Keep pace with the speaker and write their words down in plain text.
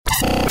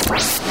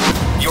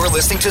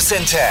listening to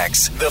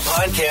Syntax, the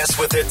podcast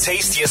with the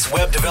tastiest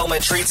web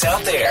development treats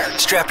out there.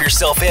 Strap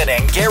yourself in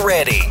and get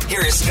ready. Here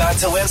is Scott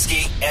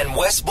Talinsky and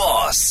Wes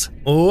Boss.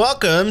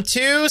 Welcome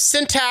to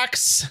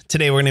Syntax.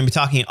 Today we're going to be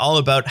talking all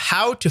about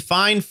how to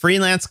find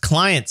freelance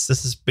clients.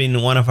 This has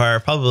been one of our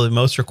probably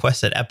most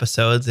requested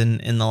episodes in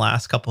the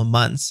last couple of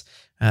months.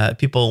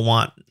 People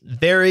want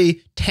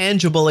very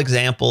tangible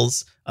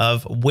examples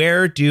of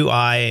where do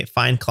I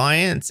find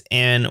clients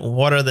and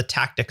what are the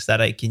tactics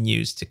that I can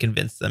use to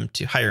convince them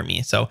to hire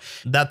me. So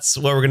that's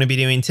what we're going to be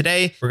doing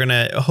today. We're going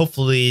to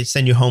hopefully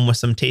send you home with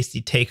some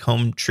tasty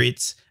take-home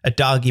treats, a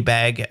doggy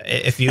bag,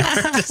 if you were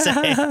to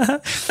say.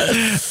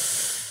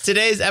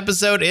 Today's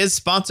episode is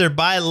sponsored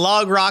by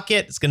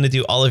LogRocket. It's going to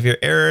do all of your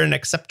error and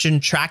exception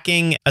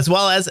tracking, as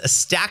well as a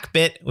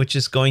StackBit, which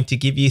is going to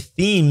give you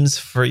themes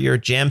for your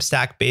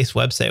Jamstack-based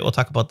website. We'll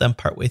talk about them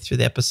partway through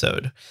the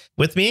episode.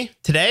 With me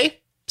today,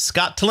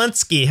 Scott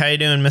Talinsky. How you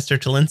doing, Mr.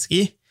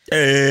 Talinsky?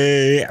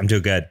 Hey, I'm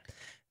doing good.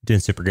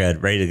 Doing super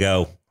good. Ready to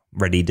go.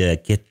 Ready to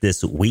get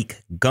this week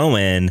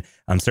going.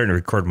 I'm starting to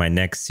record my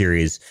next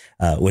series,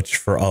 which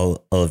for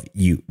all of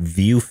you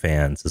Vue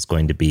fans is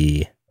going to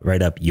be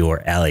right up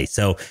your alley.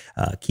 So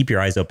keep your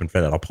eyes open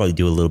for that. I'll probably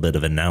do a little bit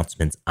of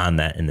announcements on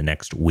that in the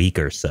next week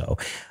or so.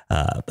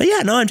 But yeah,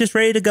 no, I'm just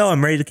ready to go.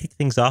 I'm ready to kick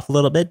things off a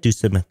little bit, do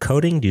some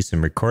coding, do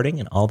some recording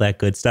and all that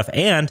good stuff.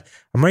 And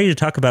I'm ready to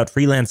talk about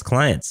freelance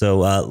clients. So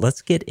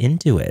let's get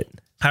into it.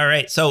 All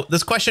right. So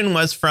this question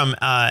was from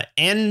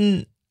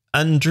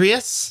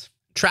Andreas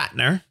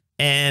Tratner.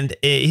 And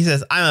he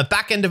says, I'm a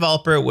backend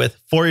developer with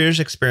 4 years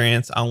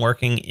experience on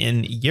working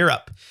in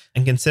Europe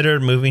and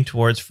considered moving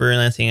towards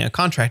freelancing and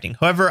contracting.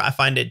 However, I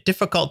find it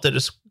difficult to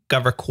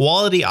discover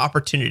quality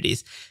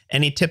opportunities.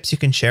 Any tips you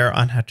can share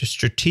on how to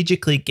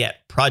strategically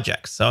get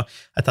projects? So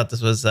I thought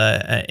this was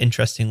an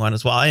interesting one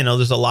as well. I know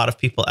there's a lot of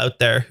people out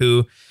there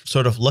who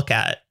sort of look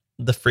at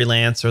the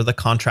freelance or the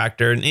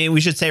contractor. And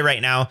we should say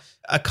right now,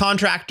 a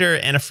contractor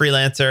and a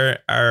freelancer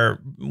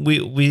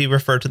we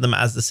refer to them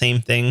as the same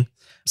thing.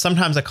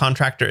 Sometimes a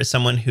contractor is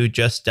someone who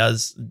just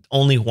does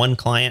only one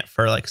client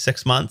for like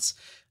 6 months,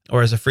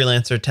 or as a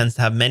freelancer tends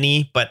to have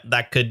many, but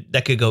that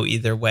could go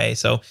either way.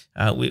 So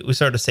we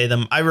sort of say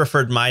them. I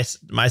referred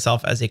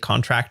myself as a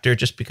contractor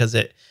just because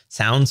it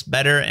sounds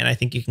better, and I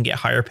think you can get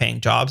higher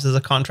paying jobs as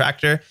a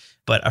contractor,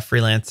 but a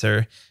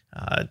freelancer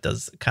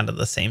does kind of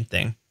the same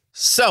thing.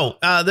 So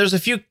there's a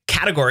few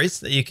categories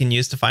that you can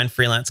use to find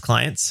freelance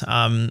clients.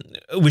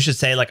 We should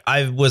say, like,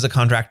 I was a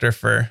contractor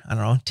for,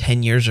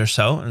 10 years or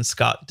so. And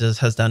Scott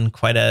has done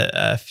quite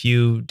a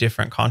few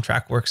different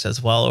contract works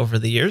as well over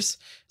the years.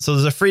 So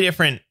there's 3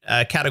 different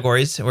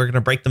categories. We're going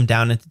to break them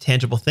down into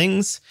tangible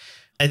things.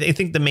 I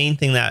think the main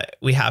thing that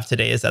we have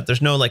today is that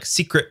there's no like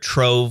secret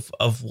trove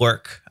of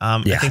work.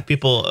 I think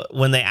people,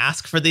 when they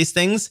ask for these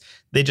things,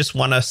 they just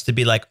want us to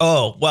be like,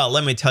 oh, well,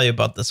 let me tell you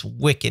about this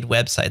wicked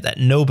website that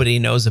nobody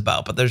knows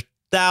about, but there's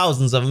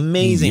thousands of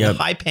amazing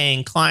high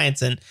paying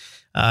clients and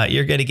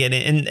you're going to get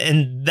in.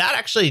 And that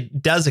actually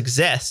does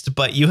exist,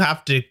 but you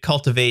have to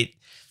cultivate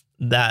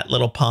that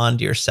little pond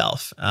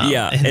yourself.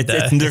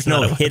 There's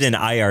no hidden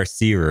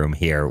IRC room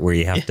here where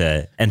you have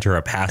to enter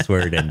a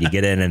password and you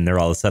get in and they're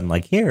all of a sudden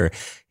like,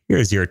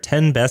 here's your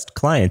 10 best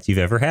clients you've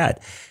ever had.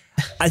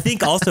 I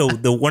think also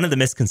one of the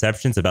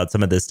misconceptions about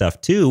some of this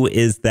stuff too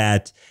is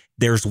that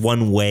there's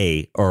one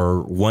way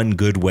or one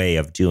good way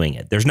of doing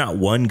it. There's not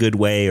one good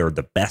way or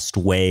the best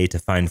way to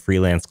find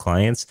freelance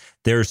clients.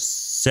 There's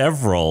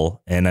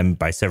several, and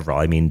by several,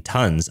 I mean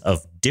tons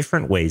of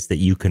different ways that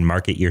you can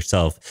market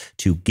yourself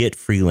to get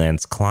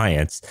freelance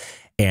clients.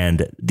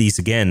 And these,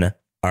 again,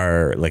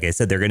 are, like I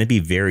said, they're going to be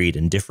varied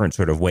in different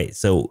sort of ways.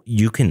 So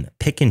you can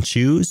pick and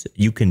choose.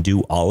 You can do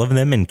all of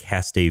them and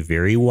cast a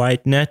very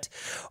wide net,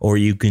 or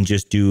you can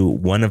just do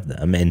one of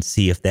them and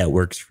see if that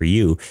works for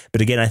you.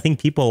 But again, I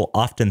think people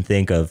often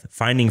think of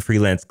finding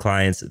freelance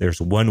clients. There's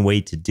one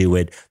way to do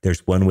it. There's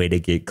one way to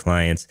get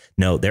clients.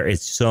 No, there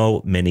is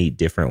so many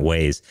different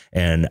ways.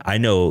 And I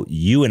know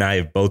you and I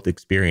have both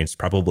experienced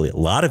probably a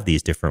lot of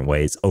these different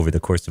ways over the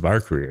course of our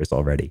careers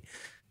already.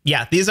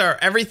 Yeah, these are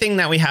everything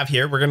that we have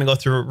here. We're going to go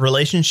through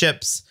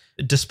relationships,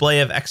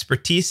 display of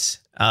expertise,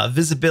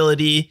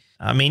 visibility,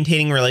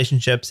 maintaining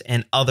relationships,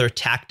 and other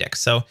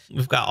tactics. So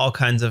we've got all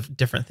kinds of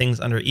different things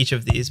under each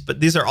of these, but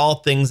these are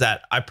all things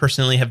that I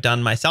personally have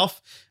done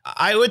myself.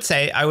 I would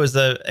say I was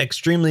an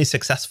extremely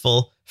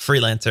successful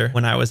freelancer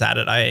when I was at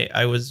it.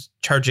 I was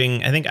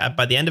charging, I think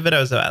by the end of it, I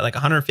was at like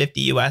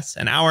 150 US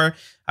an hour.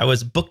 I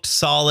was booked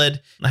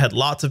solid. I had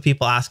lots of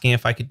people asking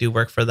if I could do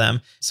work for them.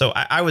 So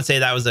I would say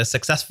that was a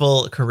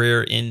successful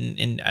career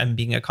in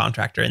being a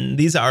contractor. And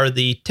these are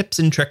the tips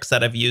and tricks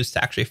that I've used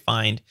to actually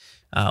find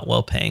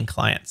well-paying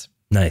clients.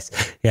 Nice.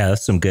 Yeah,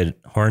 that's some good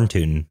horn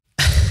tooting.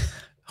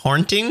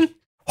 Horn-tooting?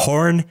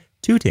 Horn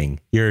tooting.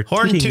 You're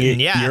tooting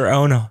your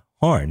own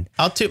horn.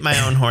 I'll toot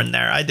my own horn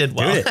there. I did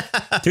well.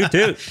 Toot,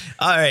 toot.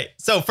 All right.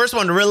 So first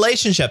one,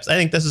 relationships. I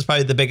think this is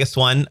probably the biggest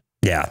one.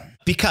 Yeah.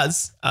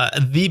 Because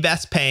the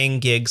best paying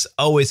gigs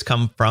always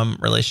come from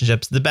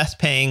relationships. The best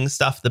paying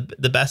stuff,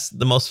 the best,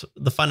 the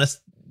funnest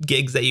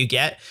gigs that you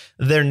get,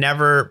 they're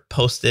never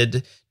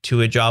posted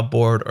to a job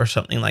board or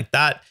something like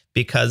that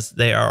because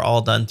they are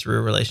all done through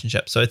a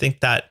relationship. So I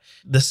think that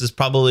this is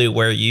probably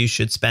where you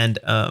should spend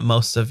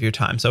most of your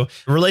time. So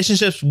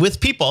relationships with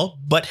people,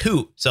 but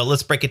who? So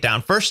let's break it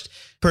down. First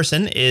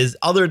person is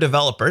other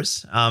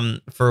developers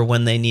for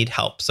when they need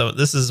help. So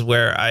this is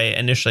where I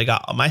initially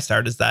got my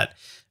start, is that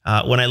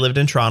when I lived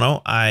in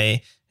Toronto,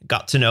 I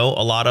got to know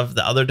a lot of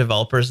the other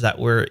developers that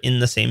were in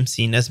the same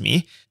scene as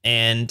me.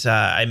 And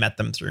I met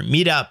them through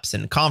meetups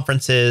and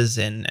conferences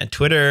and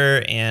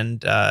Twitter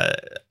and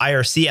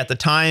IRC at the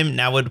time.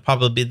 Now would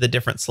probably be the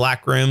different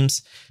Slack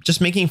rooms,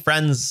 just making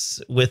friends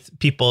with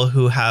people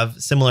who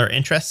have similar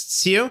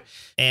interests to you.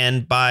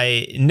 And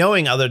by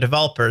knowing other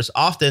developers,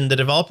 often the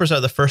developers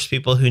are the first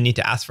people who need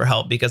to ask for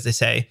help because they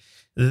say,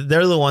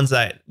 they're the ones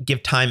that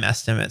give time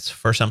estimates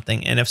for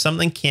something. And if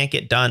something can't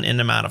get done in an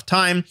amount of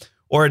time,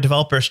 or a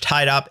developer's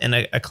tied up and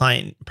a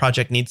client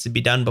project needs to be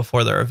done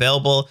before they're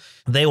available,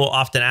 they will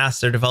often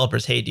ask their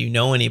developers, hey, do you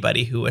know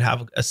anybody who would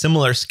have a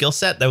similar skill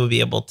set that would be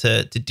able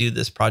to do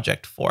this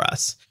project for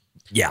us?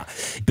 Yeah.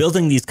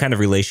 Building these kind of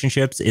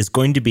relationships is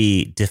going to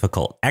be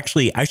difficult.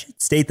 Actually, I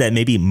should state that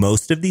maybe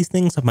most of these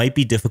things might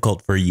be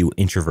difficult for you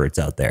introverts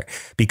out there,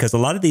 because a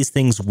lot of these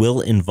things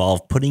will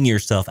involve putting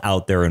yourself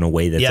out there in a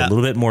way that's a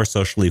little bit more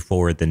socially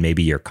forward than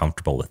maybe you're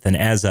comfortable with. And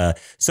as a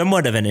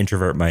somewhat of an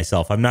introvert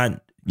myself, I'm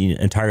not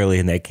entirely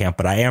in that camp,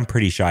 but I am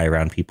pretty shy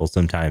around people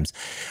sometimes.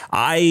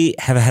 I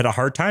have had a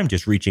hard time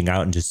just reaching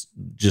out and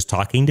just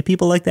talking to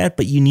people like that,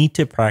 but you need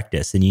to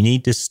practice and you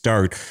need to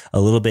start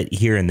a little bit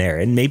here and there.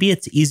 And maybe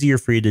it's easier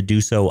for you to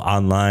do so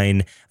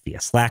online via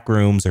Slack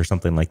rooms or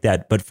something like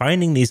that. But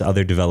finding these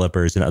other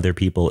developers and other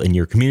people in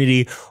your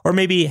community, or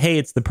maybe, hey,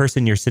 it's the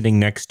person you're sitting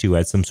next to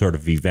at some sort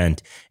of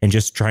event, and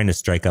just trying to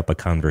strike up a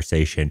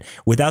conversation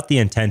without the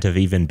intent of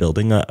even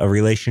building a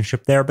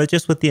relationship there, but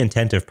just with the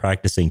intent of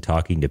practicing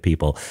talking to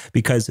people.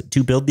 Because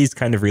to build these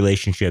kind of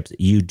relationships,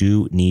 you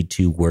do need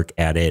to work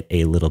at it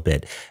a little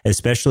bit,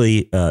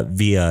 especially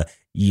via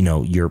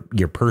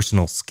your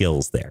personal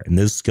skills there. And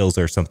those skills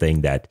are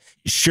something that,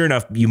 sure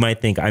enough, you might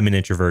think, I'm an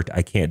introvert,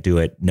 I can't do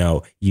it.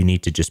 No, you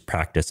need to just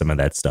practice some of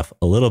that stuff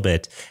a little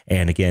bit.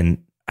 And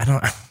again, I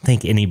don't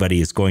think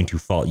anybody is going to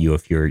fault you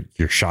if you're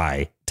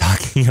shy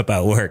talking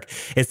about work.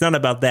 It's not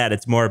about that.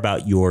 It's more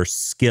about your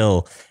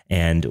skill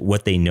and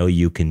what they know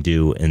you can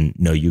do and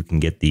know you can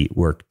get the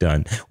work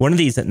done. One of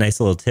these nice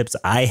little tips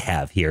I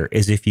have here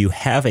is, if you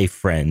have a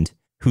friend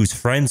who's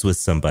friends with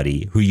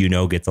somebody who you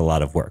know gets a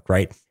lot of work,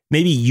 right?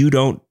 Maybe you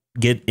don't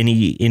get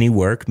any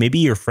work. Maybe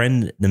your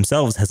friend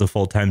themselves has a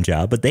full-time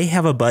job, but they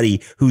have a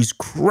buddy who's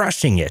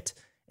crushing it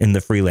in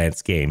the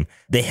freelance game.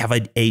 They have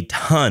a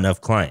ton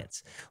of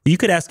clients. Well, you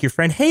could ask your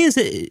friend, hey,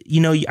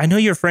 I know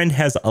your friend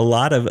has a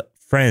lot of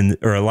friends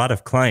or a lot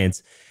of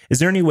clients. Is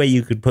there any way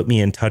you could put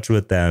me in touch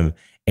with them?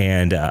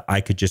 And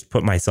I could just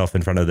put myself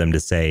in front of them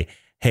to say,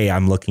 hey,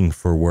 I'm looking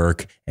for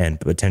work, and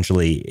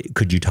potentially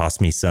could you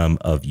toss me some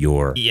of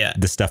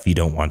the stuff you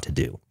don't want to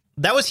do?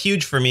 That was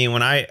huge for me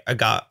when I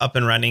got up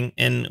and running.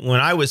 And when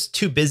I was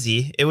too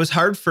busy, it was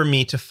hard for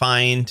me to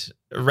find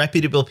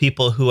reputable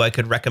people who I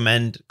could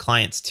recommend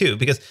clients to,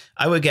 because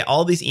I would get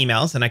all these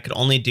emails and I could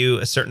only do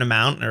a certain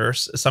amount, or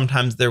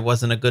sometimes there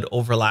wasn't a good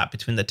overlap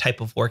between the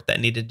type of work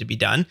that needed to be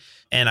done.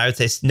 And I would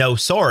say, no,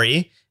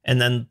 sorry. And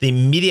then the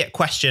immediate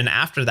question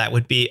after that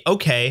would be,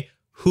 okay,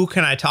 who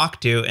can I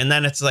talk to? And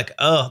then it's like,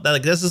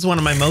 this is one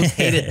of my most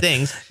hated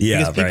things,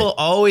 because people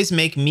always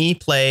make me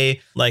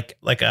play like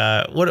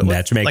a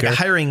matchmaker, like a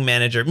hiring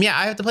manager. Yeah,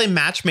 I have to play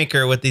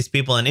matchmaker with these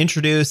people and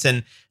introduce,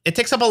 and it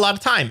takes up a lot of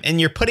time. And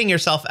you're putting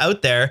yourself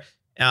out there.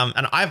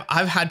 And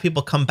I've had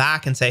people come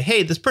back and say,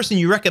 hey, this person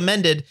you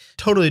recommended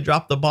totally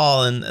dropped the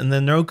ball, and then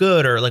they're no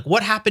good, or like,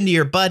 what happened to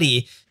your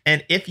buddy?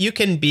 And if you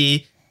can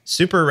be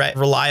super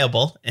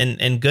reliable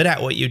and good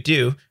at what you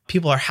do,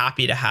 people are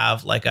happy to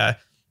have like a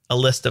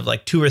list of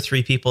like 2 or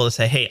 3 people to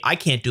say, hey, I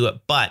can't do it,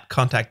 but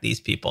contact these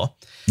people.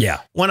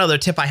 Yeah. One other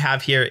tip I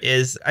have here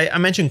is I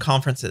mentioned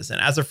conferences.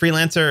 And as a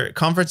freelancer,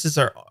 conferences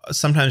are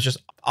sometimes just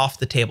off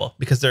the table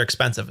because they're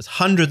expensive. It's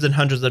hundreds and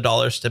hundreds of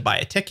dollars to buy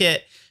a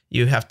ticket.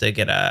 You have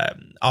to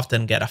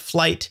often get a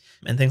flight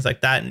and things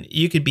like that. And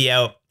you could be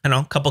out,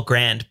 a couple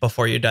grand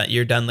before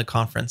you're done the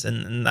conference.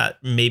 And that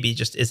maybe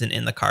just isn't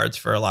in the cards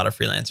for a lot of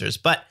freelancers.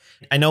 But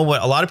I know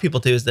what a lot of people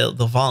do is they'll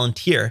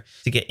volunteer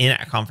to get in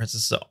at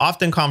conferences. So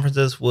often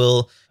conferences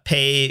will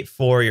pay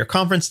for your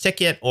conference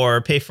ticket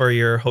or pay for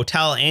your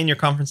hotel and your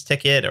conference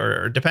ticket,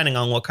 or depending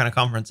on what kind of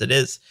conference it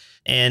is.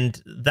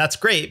 And that's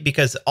great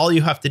because all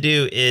you have to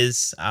do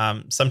is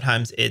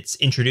sometimes it's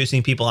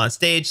introducing people on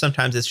stage.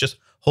 Sometimes it's just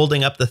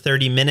holding up the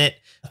 30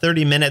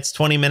 minutes,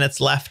 20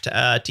 minutes left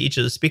to each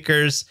of the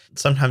speakers.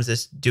 Sometimes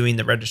it's doing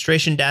the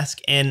registration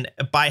desk. And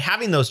by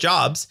having those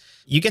jobs,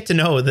 you get to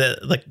know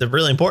the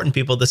really important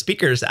people, the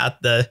speakers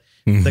at the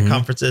the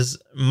conference is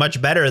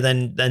much better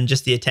than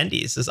just the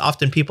attendees. There's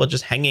often people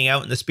just hanging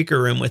out in the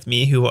speaker room with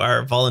me who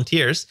are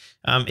volunteers,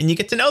 and you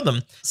get to know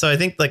them. So I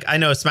think I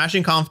know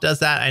Smashing Conf does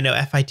that. I know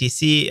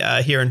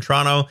FITC here in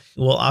Toronto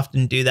will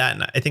often do that.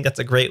 And I think that's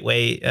a great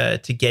way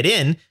to get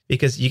in,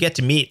 because you get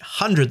to meet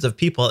hundreds of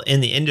people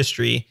in the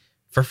industry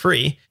for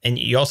free. And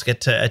you also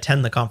get to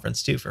attend the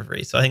conference too for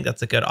free. So I think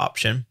that's a good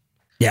option.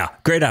 Yeah,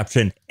 great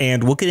option.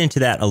 And we'll get into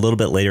that a little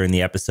bit later in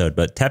the episode.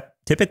 But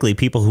typically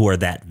people who are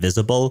that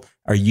visible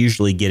are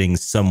usually getting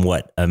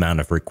somewhat amount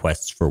of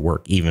requests for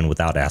work, even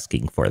without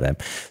asking for them.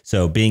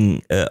 So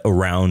being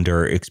around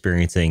or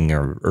experiencing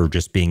or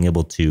just being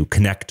able to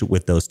connect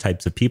with those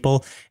types of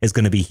people is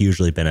going to be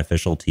hugely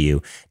beneficial to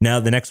you. Now,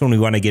 the next one we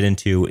want to get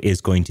into is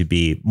going to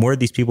be more of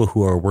these people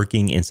who are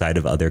working inside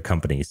of other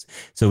companies.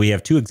 So we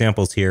have two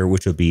examples here,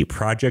 which will be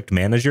project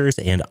managers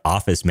and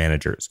office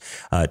managers,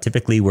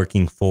 typically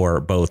working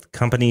for both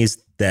companies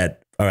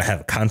that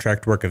have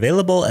contract work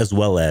available, as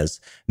well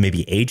as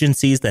maybe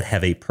agencies that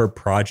have a per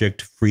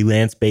project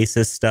freelance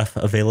basis stuff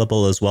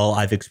available as well.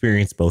 I've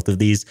experienced both of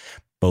these,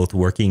 both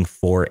working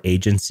for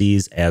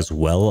agencies as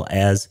well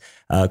as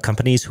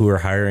companies who are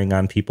hiring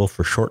on people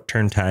for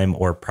short-term time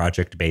or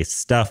project-based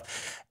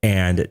stuff.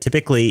 And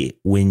typically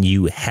when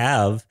you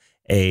have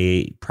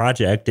a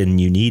project and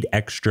you need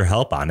extra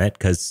help on it,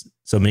 because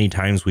so many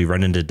times we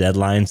run into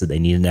deadlines that they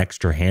need an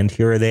extra hand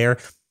here or there,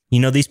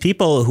 these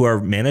people who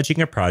are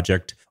managing a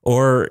project,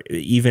 or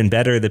even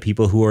better, the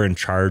people who are in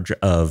charge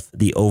of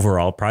the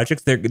overall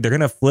projects, they're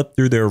going to flip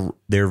through their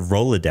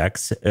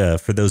Rolodex.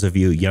 For those of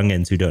you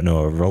youngins who don't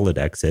know what a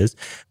Rolodex is,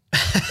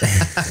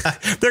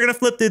 they're going to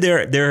flip through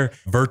their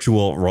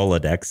virtual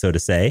Rolodex, so to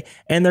say,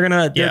 and they're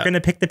going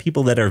to pick the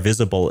people that are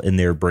visible in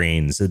their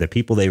brains, the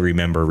people they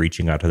remember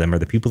reaching out to them, or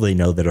the people they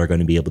know that are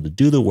going to be able to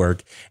do the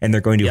work, and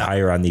they're going to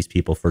hire on these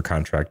people for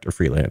contract or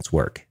freelance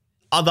work.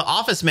 The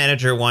office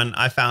manager one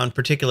I found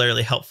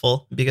particularly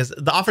helpful, because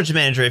the office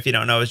manager, if you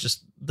don't know, is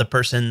just the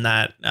person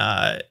that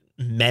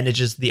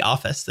manages the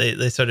office.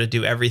 They sort of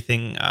do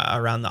everything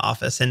around the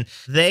office, and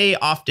they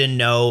often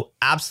know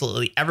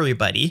absolutely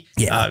everybody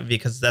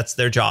because that's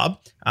their job.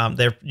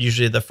 They're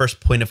usually the first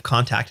point of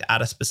contact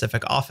at a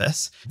specific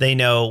office. They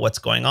know what's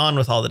going on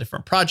with all the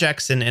different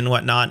projects and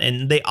whatnot,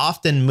 and they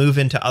often move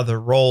into other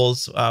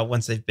roles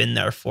once they've been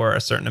there for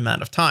a certain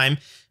amount of time.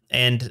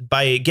 And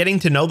by getting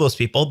to know those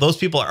people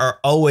are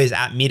always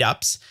at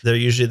meetups. They're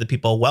usually the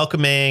people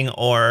welcoming,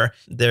 or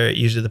they're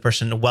usually the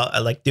person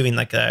doing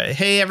a,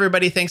 hey,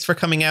 everybody, thanks for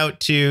coming out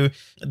to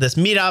this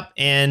meetup.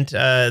 And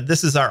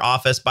this is our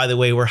office. By the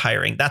way, we're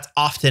hiring. That's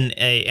often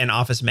an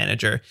office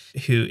manager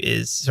who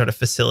is sort of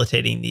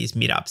facilitating these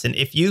meetups. And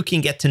if you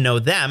can get to know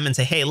them and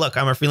say, hey, look,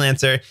 I'm a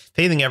freelancer. If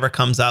anything ever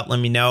comes up,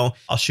 let me know.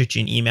 I'll shoot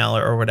you an email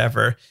or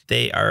whatever.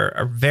 They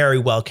are very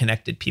well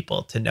connected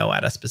people to know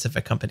at a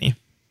specific company.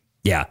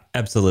 Yeah,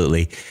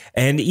 absolutely.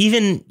 And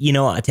even,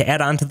 to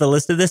add on to the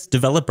list of this,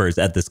 developers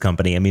at this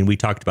company. I mean, we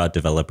talked about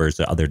developers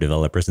or other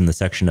developers in the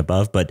section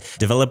above, but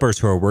developers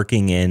who are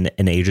working in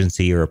an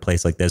agency or a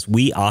place like this,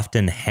 we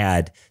often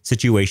had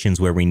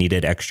situations where we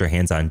needed extra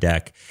hands on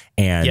deck.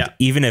 And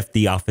even if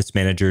the office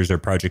managers or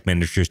project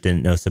managers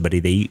didn't know somebody,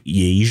 they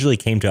usually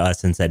came to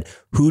us and said,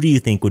 who do you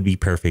think would be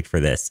perfect for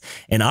this?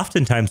 And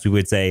oftentimes we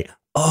would say,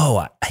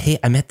 oh, hey,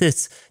 I met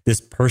this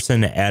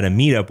person at a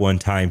meetup one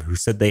time who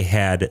said they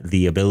had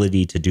the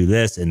ability to do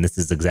this, and this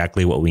is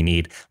exactly what we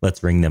need.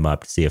 Let's ring them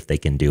up to see if they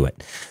can do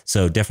it.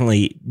 So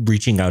definitely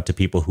reaching out to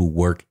people who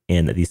work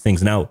in these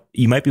things. Now,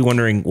 you might be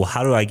wondering, well,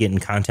 how do I get in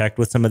contact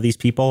with some of these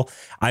people?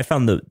 I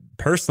found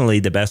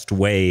personally the best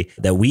way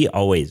that we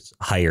always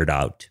hired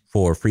out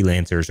for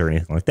freelancers or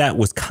anything like that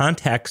was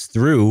contacts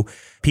through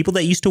people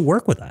that used to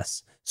work with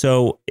us.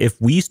 So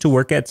if we used to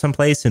work at some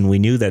place and we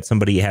knew that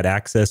somebody had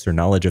access or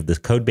knowledge of this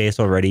code base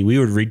already, we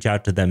would reach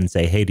out to them and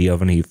say, hey, do you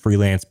have any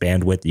freelance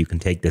bandwidth that you can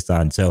take this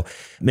on? So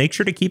make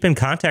sure to keep in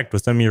contact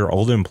with some of your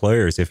old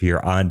employers if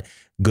you're on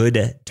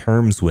good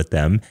terms with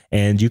them,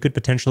 and you could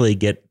potentially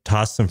get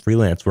tossed some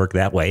freelance work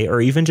that way, or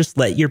even just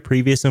let your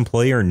previous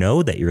employer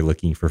know that you're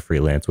looking for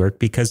freelance work,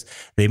 because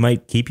they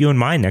might keep you in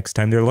mind next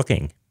time they're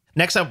looking.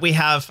 Next up, we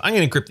have, I'm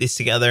going to group these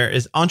together,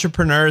 is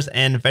entrepreneurs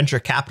and venture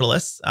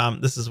capitalists.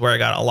 This is where I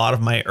got a lot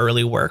of my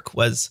early work,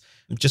 was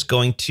just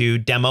going to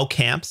demo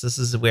camps. This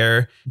is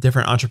where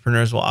different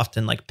entrepreneurs will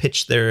often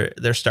pitch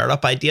their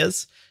startup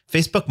ideas.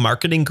 Facebook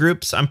marketing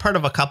groups. I'm part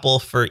of a couple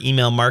for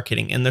email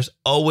marketing, and there's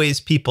always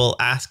people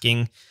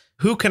asking,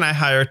 who can I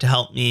hire to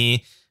help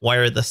me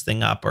wire this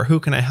thing up? Or who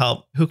can I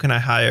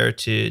hire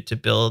to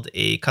build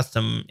a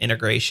custom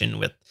integration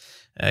with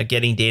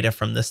getting data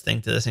from this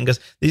thing to this? And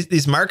because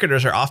these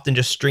marketers are often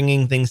just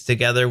stringing things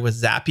together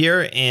with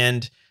Zapier,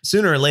 and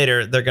sooner or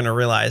later they're going to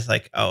realize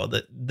that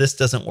this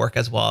doesn't work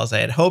as well as I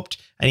had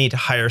hoped. I need to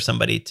hire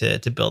somebody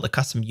to build a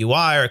custom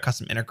UI or a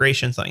custom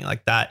integration, something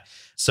like that.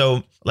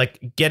 So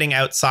getting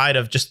outside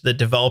of just the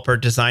developer,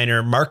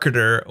 designer,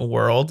 marketer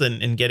world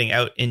and getting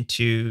out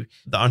into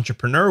the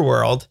entrepreneur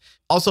world.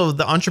 Also,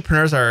 the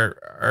entrepreneurs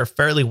are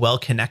fairly well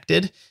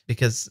connected,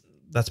 because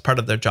that's part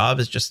of their job,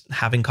 is just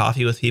having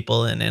coffee with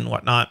people and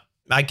whatnot.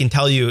 I can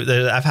tell you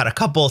that I've had a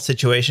couple of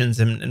situations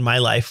in my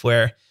life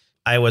where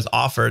I was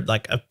offered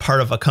like a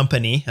part of a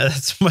company.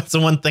 That's the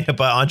one thing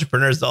about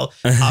entrepreneurs. They'll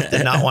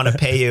often not want to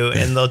pay you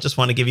and they'll just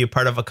want to give you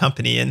part of a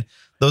company. And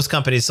those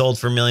companies sold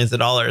for millions of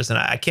dollars. And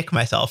I kick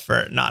myself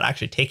for not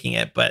actually taking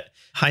it. But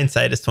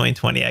hindsight is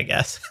 20/20, I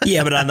guess.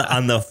 Yeah, but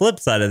on the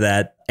flip side of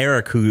that,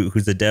 Eric,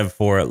 who's a dev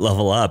for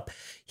Level Up,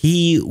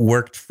 he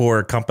worked for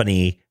a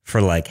company for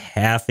like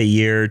half a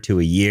year to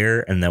a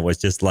year. And that was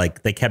just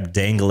like, they kept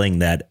dangling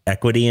that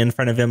equity in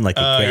front of him like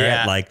a carrot,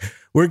 yeah. like,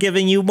 we're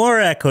giving you more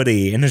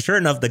equity. And sure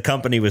enough, the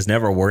company was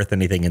never worth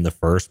anything in the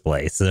first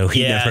place. So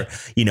he never,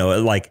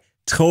 like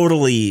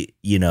totally,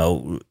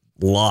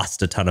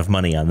 lost a ton of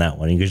money on that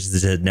one. He just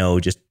said, no,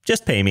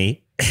 just pay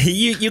me.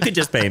 you could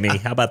just pay me.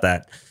 How about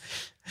that?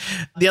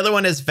 The other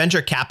one is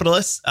venture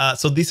capitalists.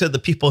 So these are the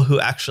people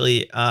who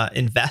actually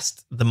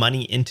invest the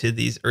money into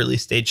these early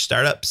stage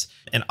startups.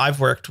 And I've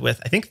worked with,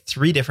 I think,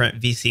 3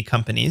 different VC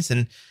companies.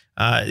 And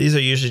these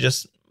are usually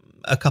just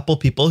a couple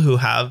people who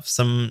have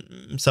some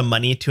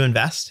money to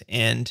invest,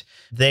 and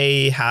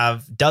they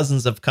have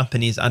dozens of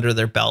companies under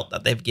their belt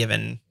that they've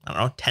given, I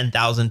don't know,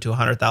 $10,000 to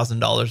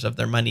 $100,000 of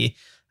their money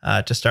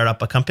to start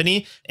up a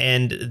company.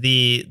 And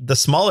the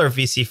smaller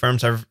VC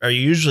firms are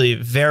usually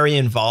very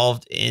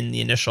involved in the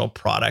initial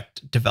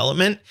product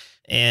development.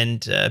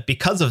 And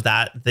because of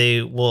that,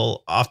 they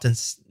will often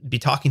be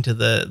talking to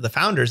the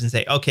founders and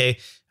say, okay,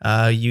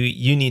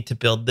 you need to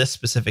build this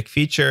specific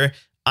feature.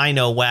 I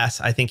know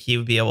Wes, I think he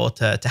would be able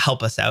to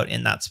help us out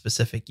in that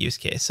specific use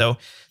case. So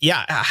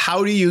yeah,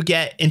 how do you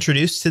get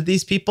introduced to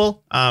these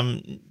people?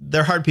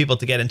 They're hard people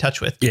to get in touch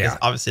with because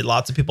obviously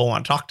lots of people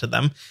want to talk to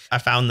them. I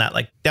found that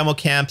like demo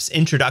camps,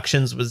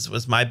 introductions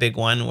was my big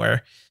one,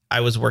 where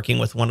I was working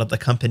with one of the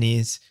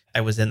companies. I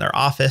was in their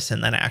office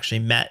and then I actually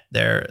met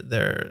their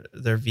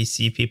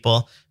VC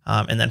people.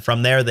 And then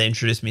from there, they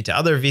introduced me to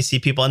other VC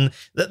people. And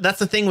that's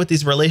the thing with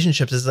these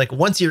relationships is like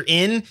once you're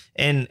in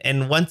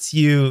and once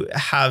you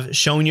have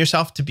shown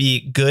yourself to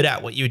be good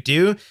at what you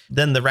do,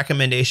 then the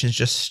recommendations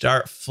just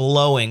start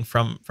flowing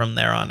from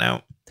there on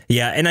out.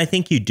 Yeah. And I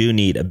think you do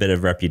need a bit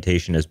of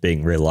reputation as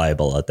being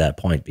reliable at that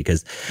point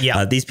because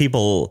these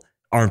people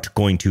aren't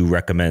going to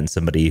recommend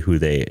somebody who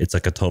it's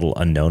like a total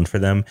unknown for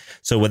them.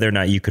 So whether or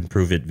not you can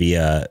prove it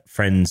via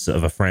friends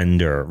of a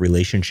friend or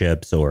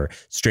relationships or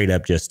straight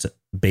up just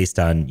based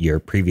on your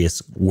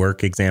previous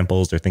work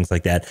examples or things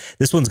like that,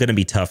 this one's going to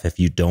be tough if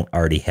you don't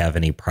already have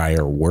any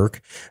prior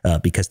work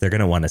because they're going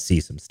to want to see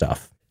some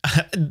stuff.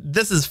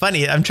 This is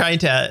funny. I'm trying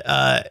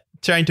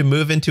to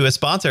move into a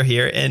sponsor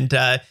here, and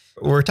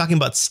we're talking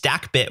about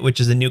StackBit,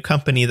 which is a new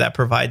company that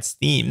provides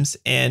themes.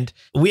 And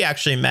we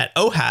actually met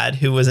Ohad,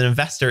 who was an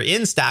investor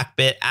in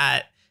StackBit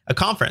at a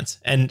conference.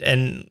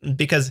 And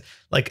because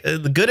like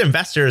the good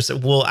investors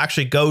will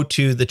actually go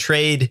to the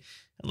trade,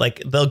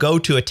 like they'll go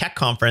to a tech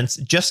conference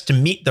just to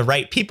meet the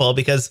right people,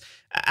 because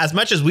as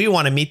much as we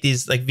want to meet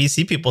these like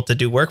VC people to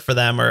do work for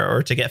them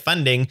or to get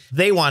funding,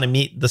 they want to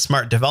meet the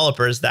smart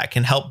developers that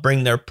can help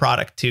bring their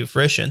product to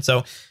fruition.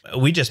 So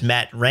we just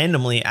met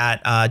randomly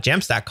at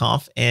Jamstack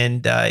Conf,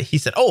 and he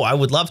said, "Oh, I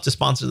would love to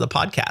sponsor the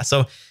podcast."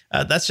 So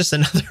that's just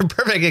another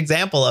perfect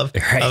example of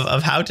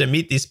how to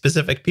meet these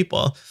specific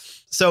people.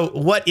 So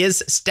what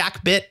is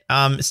StackBit?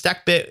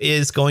 StackBit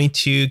is going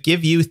to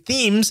give you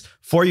themes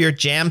for your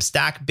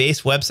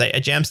Jamstack-based website.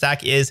 A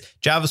Jamstack is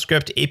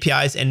JavaScript,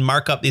 APIs, and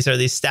markup. These are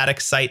these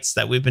static sites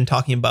that we've been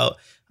talking about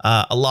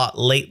a lot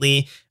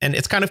lately. And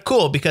it's kind of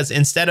cool because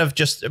instead of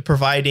just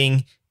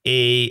providing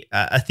a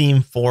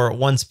theme for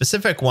one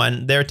specific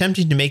one, they're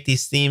attempting to make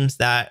these themes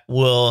that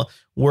will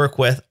work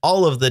with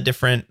all of the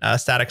different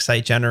static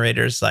site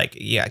generators like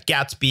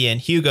Gatsby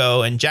and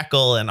Hugo and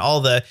Jekyll and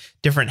all the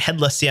different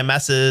headless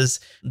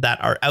CMSs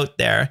that are out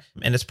there.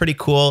 And it's pretty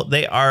cool.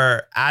 They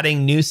are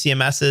adding new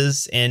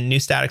CMSs and new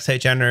static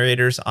site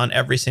generators on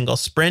every single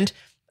sprint.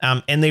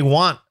 And they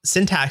want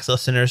Syntax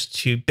listeners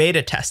to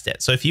beta test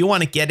it. So if you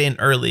want to get in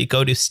early,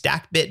 go to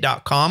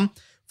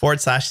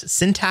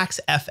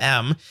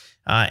stackbit.com/syntaxfm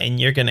and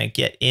you're going to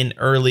get in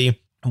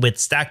early with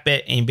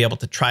StackBit and be able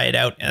to try it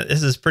out.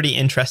 This is pretty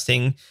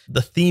interesting,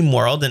 the theme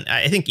world. And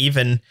I think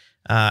even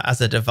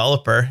as a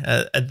developer,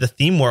 the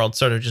theme world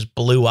sort of just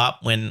blew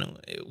up with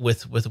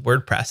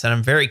WordPress. And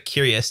I'm very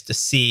curious to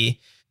see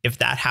if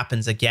that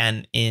happens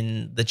again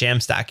in the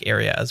Jamstack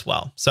area as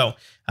well. So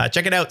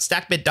check it out,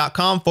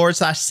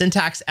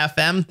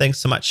 stackbit.com/syntaxfm. Thanks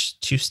so much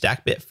to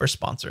StackBit for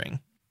sponsoring.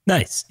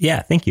 Nice.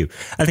 Yeah, thank you.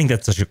 I think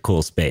that's such a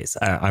cool space.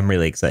 I'm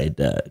really excited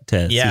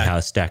to see how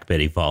StackBit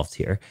evolves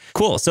here.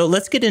 Cool. So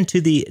let's get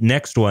into the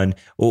next one,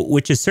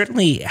 which is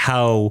certainly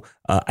how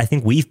I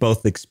think we've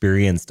both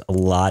experienced a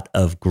lot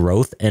of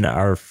growth in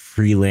our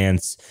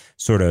freelance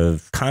sort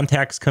of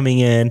contacts coming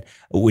in,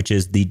 which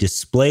is the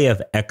display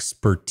of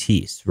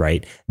expertise,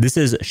 right? This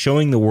is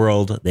showing the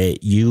world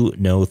that you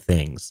know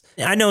things.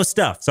 I know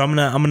stuff, so I'm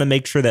gonna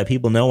make sure that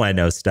people know I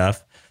know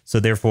stuff. So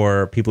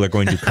therefore, people are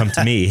going to come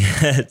to me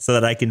so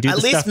that I can do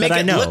the stuff that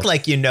I know. At least make it look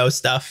like you know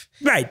stuff.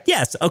 Right.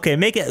 Yes. Okay.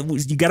 Make it.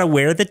 You got to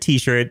wear the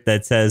T-shirt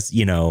that says,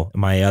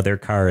 my other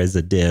car is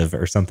a div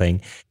or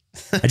something.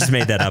 I just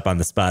made that up on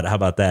the spot. How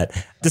about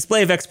that?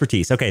 Display of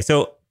expertise. Okay,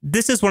 so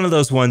this is one of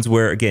those ones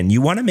where, again,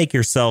 you want to make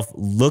yourself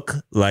look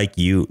like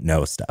you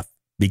know stuff.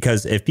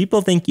 Because if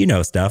people think you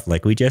know stuff,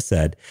 like we just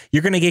said,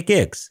 you're going to get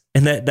gigs.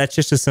 And that's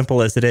just as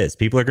simple as it is.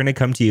 People are going to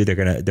come to you. They're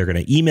going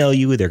to email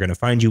you. They're going to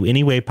find you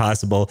any way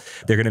possible.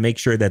 They're going to make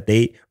sure that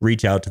they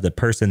reach out to the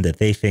person that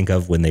they think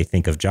of when they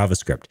think of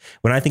JavaScript.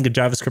 When I think of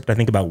JavaScript, I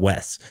think about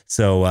Wes.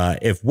 So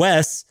if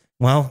Wes,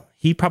 well,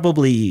 he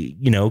probably,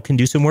 can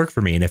do some work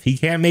for me. And if he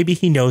can't, maybe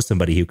he knows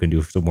somebody who can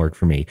do some work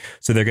for me.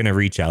 So they're going to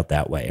reach out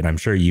that way. And I'm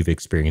sure you've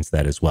experienced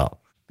that as well.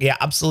 Yeah,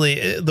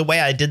 absolutely. The way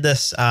I did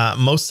this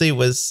mostly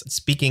was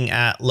speaking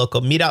at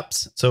local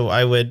meetups. So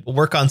I would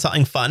work on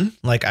something fun,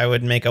 like I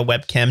would make a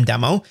webcam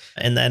demo,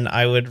 and then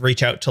I would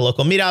reach out to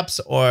local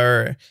meetups,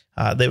 or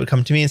they would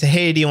come to me and say,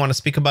 hey, do you want to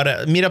speak about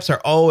it? Meetups are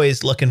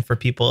always looking for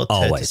people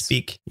to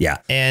speak. Yeah.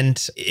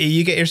 And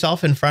you get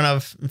yourself in front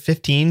of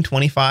 15,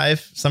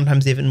 25,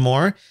 sometimes even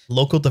more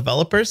local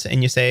developers.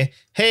 And you say,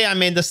 hey, I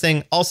made this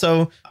thing.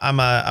 Also, I'm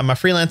a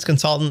freelance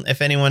consultant.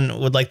 If anyone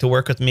would like to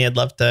work with me, I'd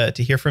love to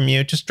hear from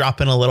you. Just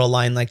drop in a little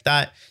line like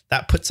that.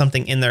 That puts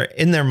something in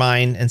their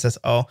mind and says,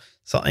 oh,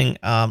 something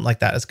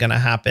like that is going to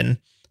happen.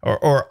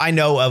 Or I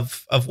know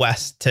of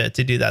Wes to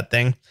do that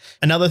thing.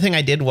 Another thing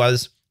I did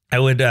was I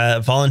would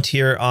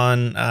volunteer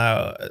on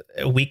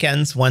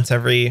weekends once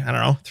every,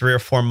 3 or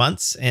 4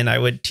 months. And I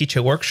would teach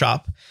a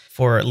workshop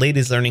for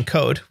Ladies Learning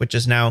Code, which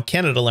is now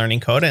Canada Learning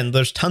Code. And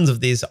there's tons of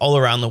these all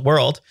around the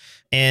world.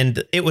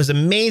 And it was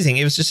amazing.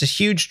 It was just a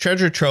huge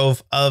treasure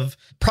trove of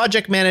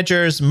project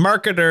managers,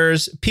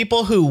 marketers,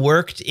 people who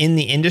worked in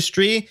the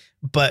industry,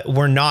 but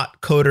were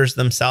not coders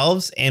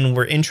themselves and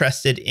were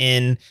interested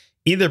in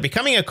either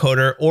becoming a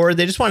coder, or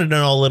they just wanted to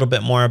know a little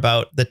bit more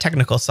about the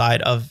technical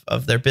side of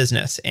their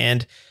business.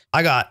 And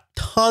I got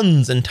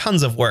tons and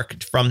tons of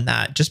work from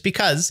that, just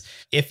because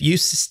if you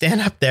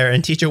stand up there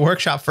and teach a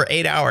workshop for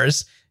 8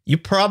 hours, you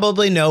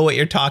probably know what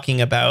you're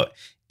talking about.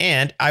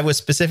 And I was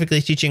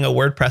specifically teaching a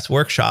WordPress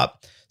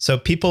workshop. So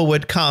people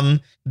would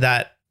come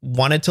that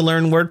wanted to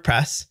learn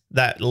WordPress,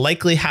 that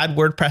likely had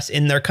WordPress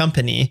in their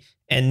company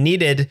and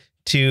needed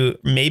to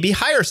maybe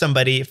hire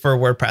somebody for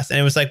WordPress. And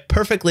it was like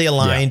perfectly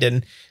aligned. Yeah.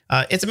 And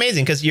it's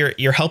amazing because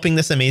you're helping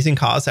this amazing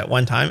cause at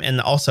one time.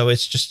 And also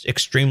it's just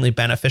extremely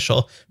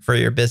beneficial for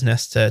your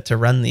business to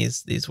run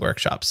these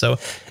workshops. So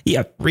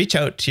yeah, reach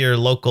out to your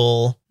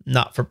local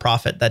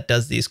not-for-profit that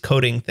does these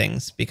coding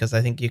things, because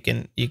I think you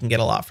can get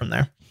a lot from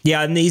there.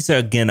 Yeah, and these are,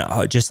 again,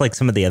 just like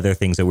some of the other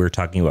things that we were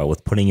talking about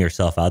with putting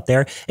yourself out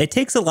there. It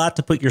takes a lot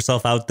to put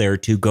yourself out there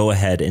to go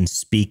ahead and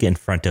speak in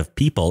front of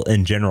people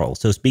in general.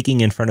 So speaking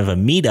in front of a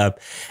meetup,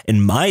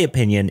 in my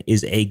opinion,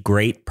 is a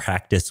great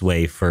practice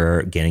way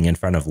for getting in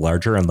front of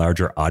larger and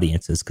larger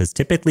audiences. Because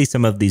typically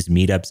some of these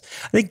meetups,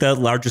 I think the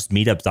largest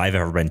meetups I've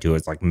ever been to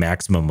is like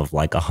maximum of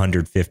like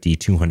 150,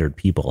 200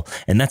 people.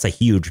 And that's a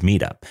huge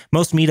meetup.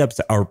 Most meetups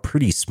are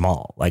pretty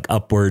small, like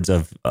upwards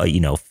of,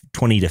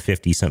 20 to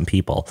 50 some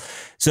people.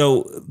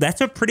 So that's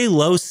a pretty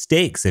low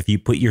stakes if you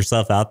put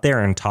yourself out there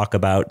and talk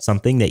about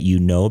something that you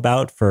know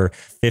about for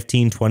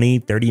 15, 20,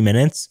 30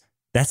 minutes.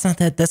 That's not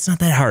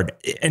that hard.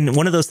 And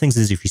one of those things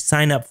is if you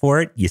sign up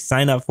for it, you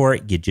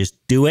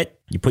just do it.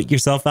 You put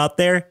yourself out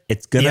there,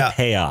 it's going to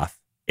pay off.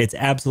 It's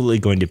absolutely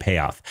going to pay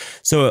off.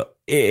 So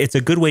it's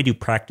a good way to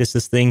practice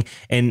this thing.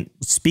 And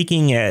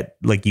speaking at,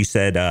 like you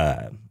said,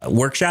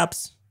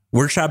 workshops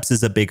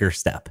is a bigger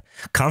step.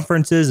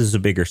 Conferences is a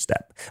bigger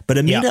step. But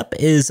a meetup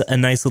is a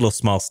nice little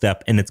small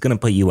step, and it's going to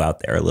put you out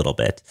there a little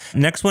bit.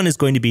 Next one is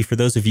going to be for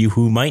those of you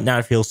who might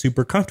not feel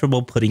super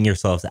comfortable putting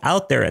yourselves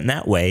out there in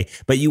that way,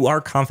 but you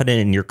are confident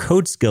in your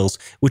code skills,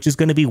 which is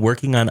going to be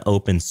working on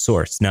open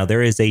source. Now,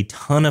 there is a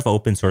ton of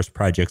open source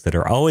projects that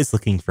are always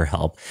looking for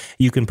help.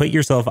 You can put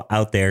yourself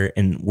out there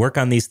and work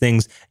on these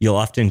things. You'll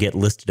often get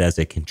listed as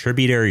a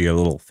contributor. Your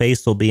little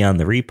face will be on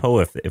the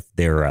repo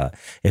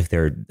if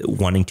they're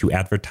wanting to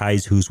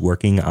advertise who's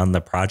working on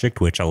the project,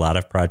 which a lot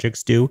of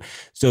projects do.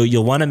 So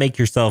you'll want to make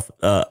yourself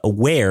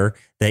aware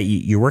that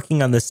you're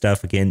working on this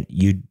stuff. Again,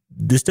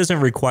 this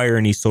doesn't require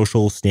any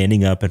social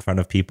standing up in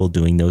front of people,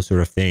 doing those sort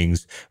of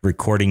things,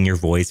 recording your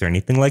voice or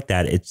anything like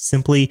that. It's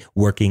simply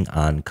working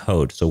on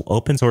code. So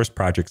open source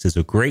projects is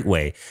a great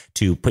way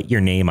to put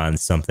your name on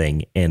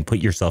something and put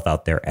yourself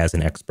out there as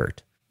an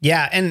expert.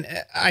 Yeah. And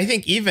I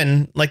think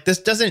even like this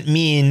doesn't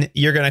mean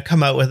you're going to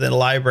come out with a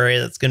library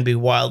that's going to be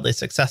wildly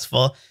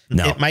successful.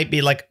 No. It might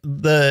be like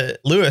the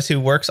Lewis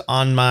who works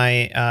on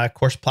my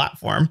course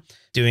platform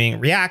doing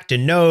React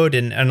and Node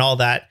and all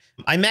that.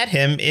 I met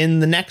him in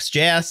the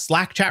Next.js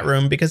Slack chat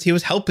room because he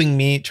was helping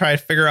me try to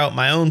figure out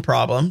my own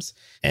problems.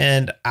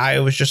 And I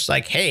was just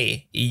like,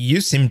 hey,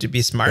 you seem to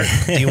be smart.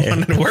 Do you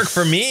want to work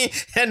for me?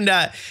 And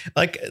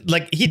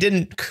like he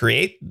didn't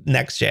create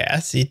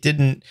Next.js. He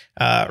didn't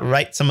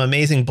write some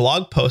amazing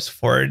blog post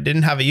for it.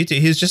 Didn't have a YouTube.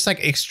 He was just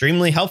like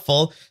extremely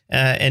helpful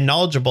and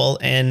knowledgeable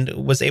and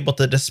was able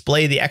to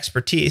display the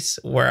expertise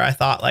where I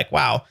thought like,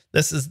 wow,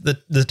 this is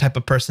the type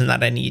of person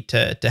that I need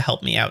to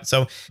help me out.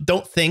 So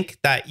don't think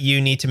that you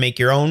need to make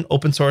your own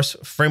open source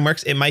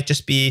frameworks. It might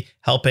just be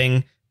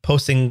helping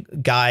posting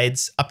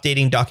guides,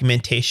 updating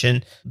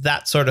documentation,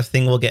 that sort of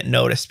thing will get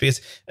noticed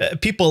because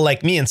people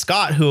like me and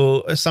Scott,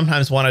 who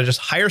sometimes want to just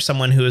hire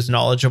someone who is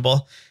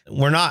knowledgeable,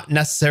 we're not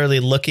necessarily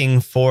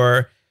looking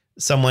for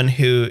someone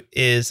who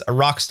is a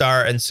rock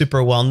star and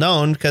super well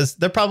known because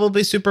they're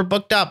probably super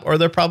booked up or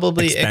they're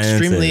probably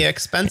extremely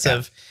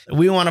expensive. Yeah.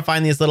 We want to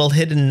find these little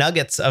hidden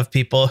nuggets of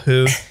people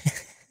who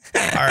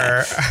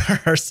are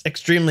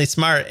extremely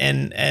smart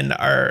and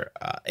are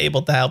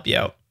able to help you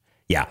out.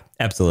 Yeah,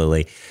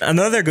 absolutely.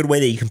 Another good way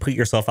that you can put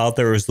yourself out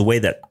there is the way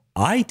that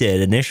I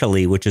did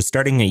initially, which is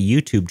starting a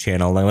YouTube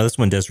channel. Now, this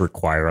one does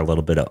require a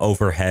little bit of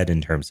overhead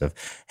in terms of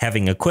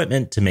having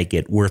equipment to make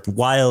it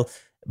worthwhile.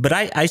 But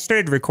I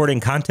started recording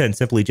content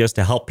simply just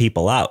to help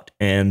people out.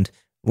 And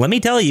let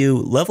me tell you,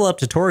 Level Up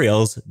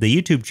Tutorials, the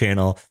YouTube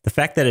channel, the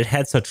fact that it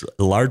had such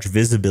large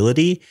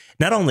visibility,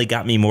 not only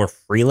got me more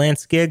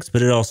freelance gigs,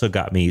 but it also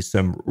got me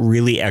some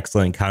really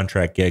excellent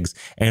contract gigs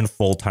and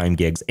full-time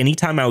gigs.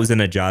 Anytime I was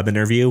in a job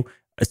interview,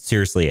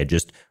 seriously, I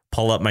just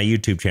pull up my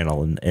YouTube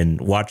channel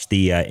and watch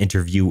the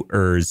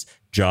interviewer's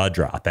jaw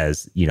drop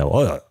as,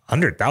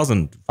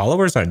 100,000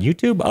 followers on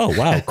YouTube. Oh,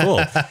 wow,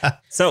 cool.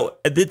 So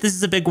this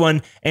is a big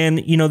one.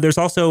 And, there's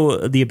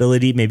also the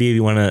ability, maybe if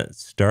you want to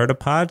start a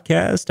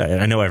podcast.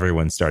 I know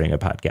everyone's starting a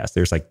podcast.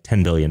 There's like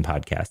 10 billion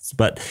podcasts,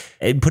 but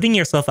putting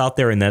yourself out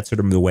there in that sort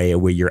of the way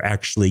where you're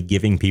actually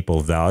giving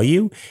people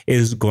value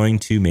is going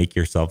to make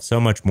yourself so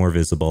much more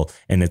visible.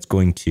 And it's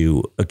going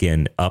to,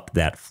 again, up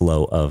that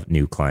flow of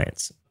new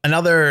clients.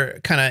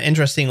 Another kind of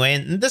interesting way,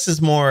 and this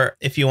is more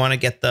if you want to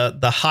get the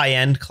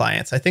high-end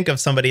clients. I think of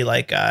somebody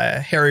like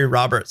Harry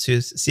Roberts,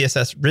 who's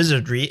CSS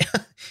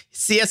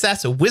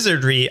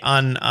Wizardry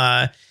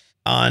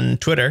on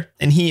Twitter,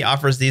 and he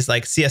offers these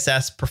like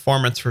CSS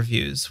performance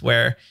reviews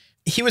where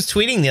he was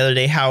tweeting the other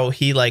day how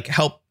he like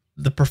helped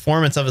the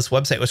performance of his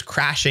website was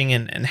crashing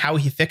and how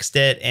he fixed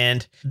it.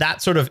 And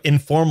that sort of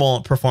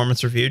informal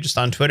performance review just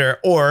on Twitter,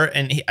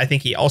 I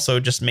think he also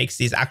just makes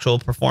these actual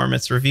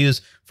performance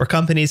reviews for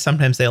companies.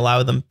 Sometimes they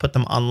allow them, put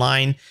them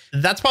online.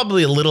 That's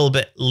probably a little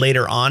bit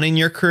later on in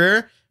your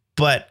career,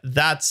 but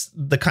that's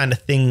the kind of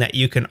thing that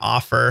you can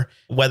offer,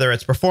 whether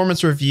it's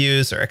performance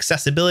reviews or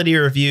accessibility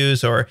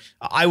reviews, or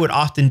I would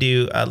often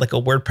do like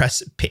a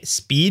WordPress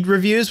speed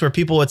reviews where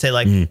people would say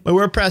like, my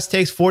WordPress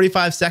takes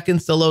 45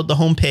 seconds to load the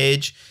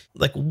homepage.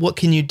 Like, what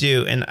can you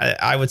do? And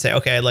I would say,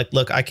 okay, like,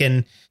 look, I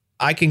can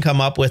come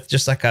up with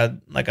just like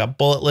a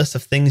bullet list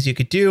of things you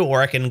could do,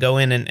 or I can go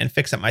in and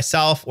fix it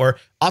myself. Or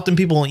often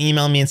people will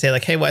email me and say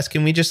like, hey, Wes,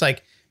 can we just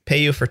like pay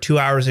you for 2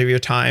 hours of your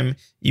time?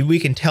 We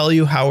can tell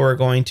you how we're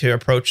going to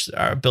approach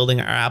building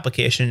our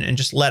application and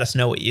just let us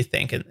know what you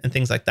think and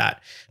things like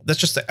that. That's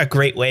just a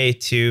great way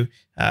to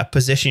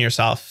position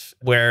yourself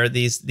where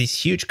these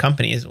huge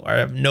companies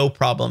have no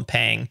problem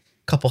paying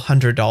couple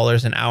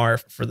 $100 an hour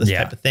for this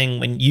type of thing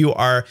when you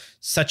are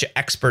such an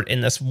expert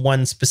in this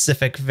one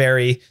specific,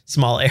 very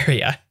small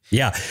area.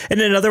 Yeah. And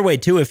another way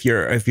too, if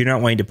you're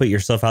not wanting to put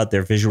yourself out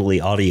there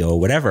visually, audio, or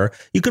whatever,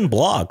 you can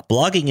blog.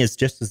 Blogging is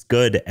just as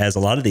good as a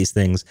lot of these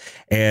things.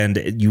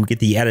 And you get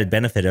the added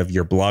benefit of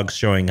your blog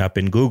showing up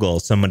in Google.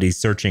 Somebody's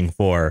searching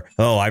for,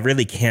 oh, I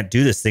really can't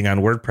do this thing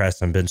on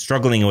WordPress. I've been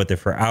struggling with it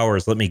for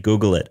hours. Let me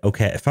Google it.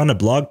 Okay, I found a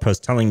blog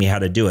post telling me how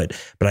to do it,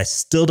 but I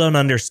still don't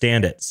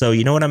understand it. So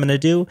you know what I'm going to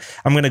do?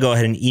 I'm going to go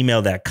ahead and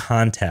email that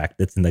contact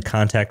that's in the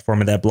contact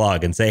form of that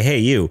blog and say,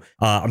 hey,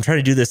 I'm trying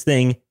to do this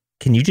thing.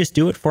 Can you just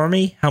do it for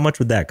me? How much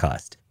would that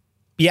cost?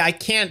 Yeah, I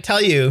can't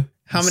tell you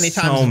how many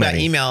times I've got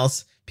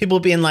emails, people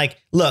being like,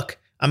 look,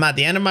 I'm at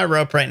the end of my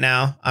rope right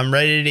now. I'm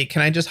ready to,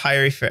 can I just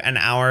hire you for an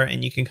hour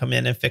and you can come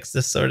in and fix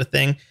this sort of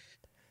thing?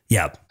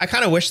 Yeah. I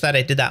kind of wish that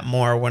I did that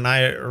more when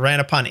I ran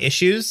upon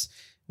issues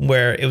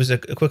where it was a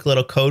quick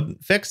little code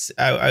fix.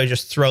 I would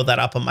just throw that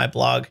up on my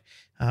blog.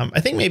 I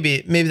think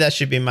maybe that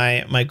should be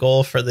my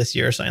goal for this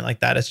year or something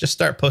like that, is just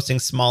start posting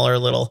smaller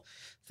little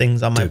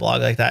things on my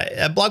blog like that.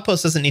 A blog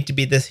post doesn't need to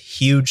be this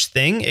huge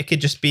thing. It could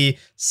just be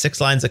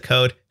 6 lines of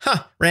code.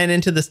 Ran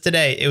into this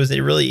today. It was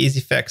a really easy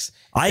fix.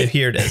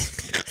 Here it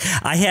is.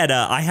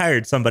 I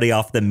hired somebody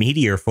off the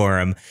Meteor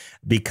forum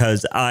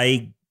because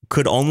I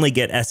could only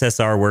get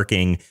SSR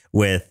working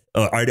with,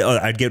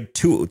 I'd get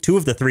two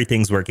of the 3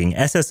 things working: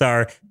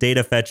 SSR,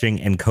 data fetching,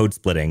 and code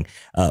splitting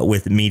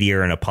with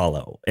Meteor and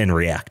Apollo and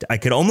React. I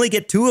could only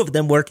get 2 of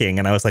them working.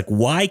 And I was like,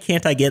 why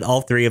can't I get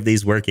all 3 of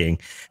these working?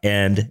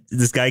 And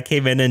this guy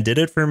came in and did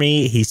it for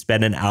me. He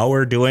spent an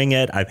hour doing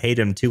it. I paid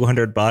him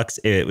 $200.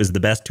 It was the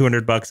best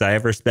 $200 I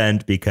ever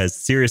spent because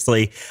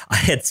seriously, I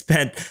had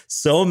spent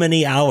so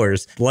many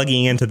hours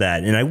plugging into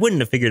that and I wouldn't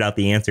have figured out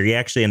the answer. He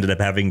actually ended up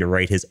having to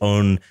write his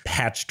own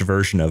patched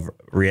version of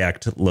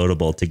React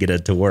Loadable to get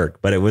it to work.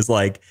 But it was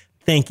like,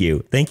 thank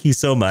you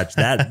so much.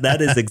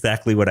 That is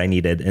exactly what I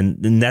needed.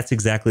 And that's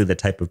exactly the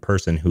type of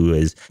person who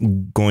is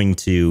going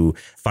to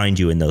find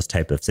you in those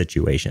type of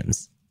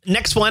situations.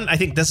 Next one, I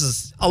think this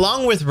is,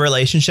 along with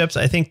relationships,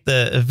 I think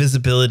the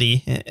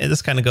visibility, and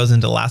this kind of goes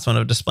into the last one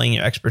of displaying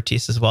your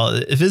expertise as well.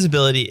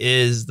 Visibility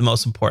is the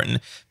most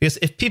important, because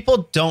if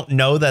people don't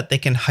know that they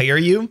can hire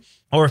you,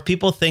 or if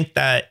people think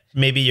that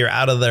maybe you're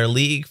out of their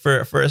league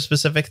for a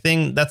specific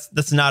thing,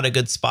 that's not a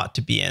good spot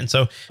to be in.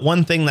 So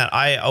one thing that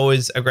I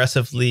always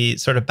aggressively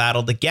sort of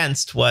battled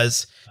against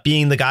was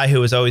being the guy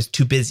who was always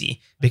too busy,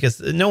 because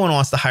no one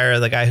wants to hire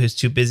the guy who's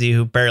too busy,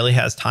 who barely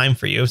has time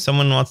for you.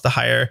 Someone wants to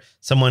hire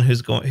someone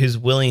who's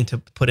willing to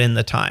put in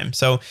the time.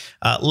 So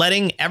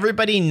letting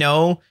everybody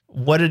know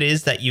what it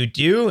is that you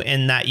do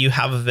and that you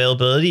have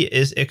availability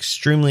is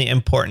extremely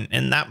important.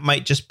 And that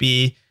might just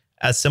be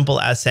as simple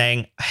as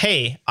saying,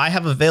 hey, I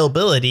have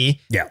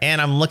availability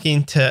and I'm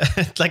looking to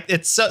like,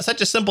 it's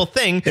such a simple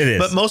thing,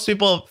 but most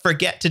people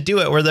forget to do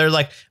it, where they're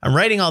like, I'm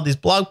writing all these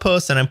blog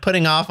posts and I'm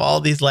putting off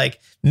all these like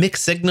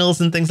mixed signals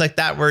and things like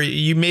that, where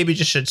you maybe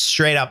just should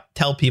straight up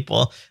tell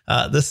people,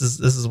 this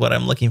is what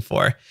I'm looking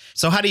for.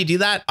 So how do you do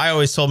that? I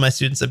always told my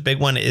students a big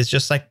one is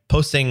just like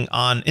posting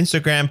on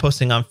Instagram,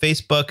 posting on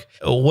Facebook,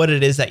 what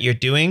it is that you're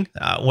doing,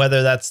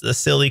 whether that's the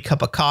silly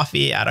cup of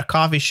coffee at a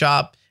coffee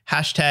shop,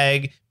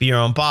 hashtag be your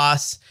own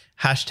boss,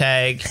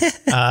 hashtag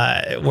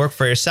work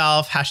for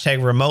yourself,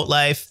 hashtag remote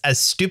life. As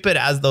stupid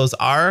as those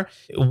are,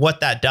 what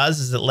that does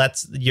is it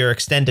lets your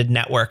extended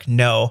network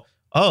know,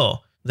 oh,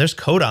 there's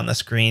code on the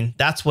screen.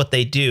 That's what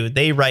they do.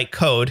 They write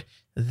code.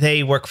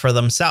 They work for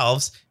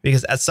themselves,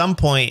 because at some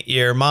point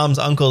your mom's,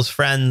 uncle's,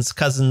 friends,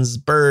 cousins,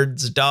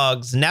 birds,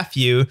 dogs,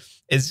 nephew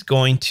is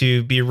going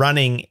to be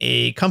running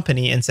a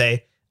company and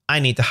say, I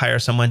need to hire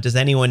someone. Does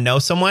anyone know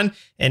someone?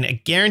 And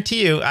I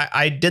guarantee you,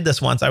 I did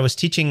this once. I was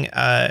teaching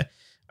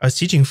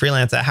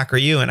freelance at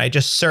HackerU, and I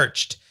just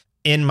searched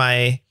in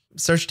my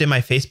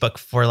Facebook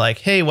for like,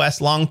 hey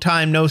Wes, long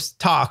time no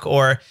talk,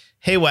 or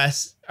hey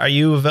Wes, are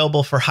you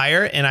available for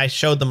hire? And I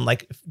showed them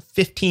like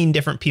 15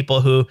 different people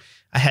who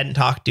I hadn't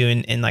talked to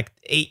in like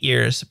 8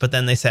 years. But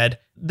then they said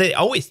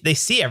they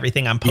see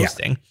everything I'm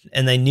posting,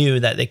 and they knew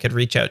that they could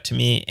reach out to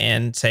me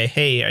and say,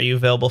 hey, are you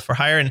available for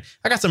hire? And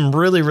I got some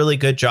really, really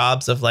good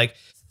jobs of like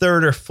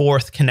third or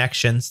fourth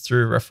connections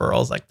through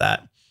referrals like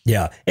that.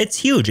 Yeah, it's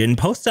huge. And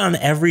post on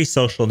every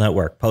social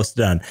network. Post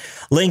it on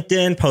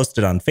LinkedIn, post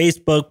it on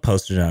Facebook,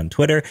 post it on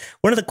Twitter.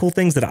 One of the cool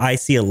things that I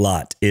see a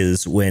lot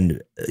is when,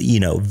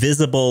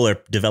 visible or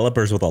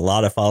developers with a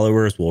lot of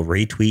followers will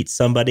retweet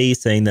somebody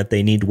saying that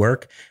they need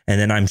work.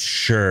 And then I'm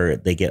sure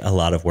they get a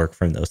lot of work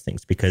from those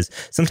things, because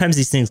sometimes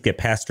these things get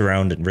passed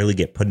around and really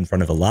get put in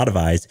front of a lot of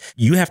eyes.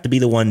 You have to be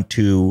the one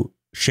to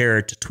share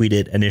it, tweet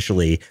it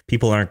initially.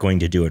 People aren't going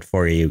to do it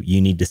for you. You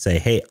need to say,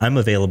 hey, I'm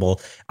available.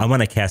 I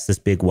want to cast this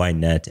big wide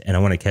net and I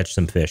want to catch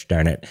some fish,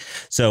 darn it.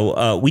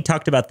 So we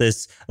talked about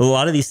this. A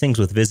lot of these things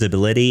with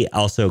visibility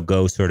also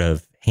go sort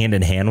of hand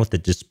in hand with the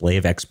display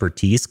of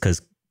expertise, because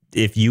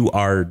if you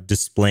are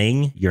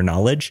displaying your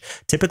knowledge,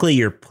 typically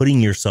you're putting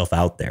yourself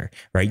out there,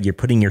 right? You're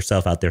putting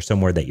yourself out there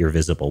somewhere that you're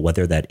visible,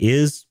 whether that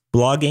is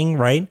blogging,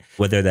 right?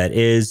 Whether that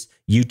is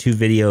YouTube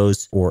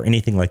videos or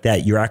anything like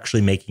that, you're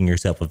actually making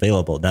yourself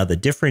available. Now, the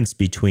difference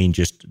between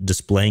just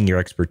displaying your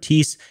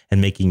expertise and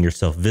making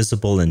yourself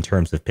visible in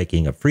terms of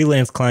picking up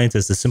freelance clients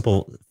is the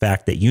simple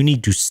fact that you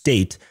need to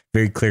state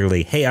very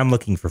clearly, hey, I'm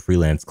looking for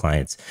freelance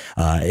clients.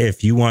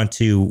 If you want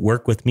to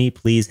work with me,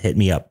 please hit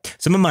me up.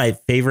 Some of my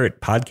favorite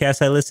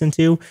podcasts I listen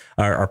to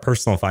are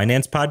personal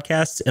finance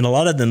podcasts. And a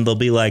lot of them, they'll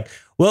be like,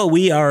 well,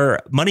 we are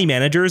money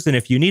managers, and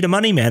if you need a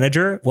money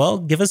manager, well,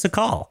 give us a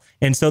call.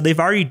 And so they've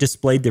already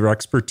displayed their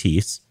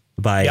expertise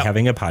by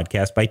having a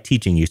podcast, by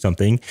teaching you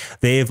something.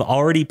 They've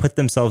already put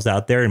themselves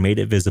out there and made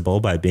it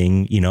visible by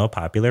being, a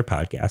popular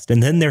podcast.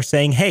 And then they're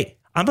saying, hey,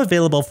 I'm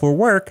available for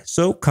work,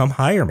 so come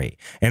hire me.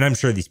 And I'm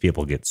sure these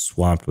people get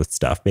swamped with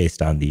stuff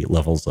based on the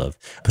levels of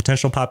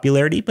potential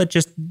popularity, but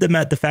just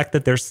the fact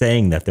that they're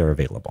saying that they're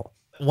available.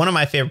 One of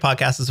my favorite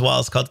podcasts as well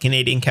is called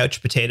Canadian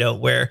Couch Potato,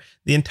 where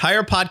the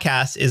entire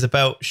podcast is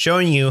about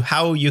showing you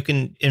how you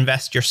can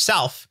invest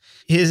yourself.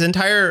 His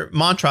entire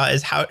mantra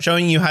is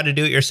showing you how to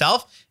do it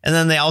yourself. And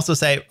then they also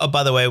say, oh,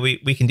 by the way,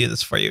 we can do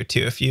this for you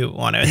too, if you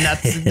want to. And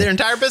that's their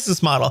entire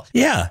business model.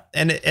 Yeah.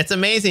 And it's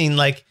amazing.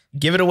 Like,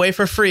 give it away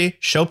for free,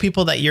 show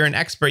people that you're an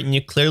expert and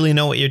you clearly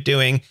know what you're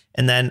doing.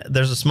 And then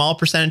there's a small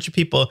percentage of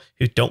people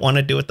who don't want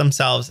to do it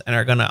themselves and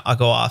are going to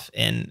go off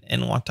and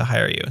want to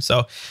hire you.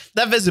 So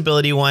that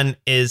visibility one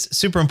is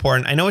super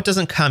important. I know it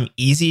doesn't come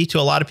easy to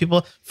a lot of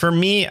people. For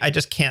me, I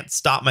just can't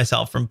stop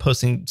myself from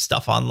posting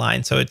stuff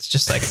online. So it's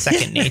just like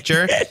second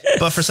nature.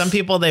 But for some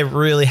people, they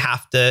really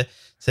have to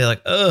say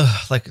like,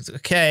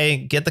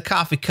 okay, get the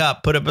coffee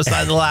cup, put it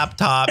beside the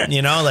laptop,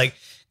 like,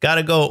 got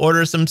to go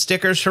order some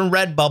stickers from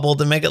Redbubble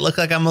to make it look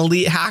like I'm an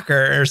elite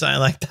hacker or something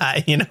like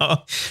that,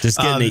 Just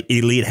get an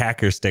elite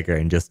hacker sticker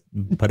and just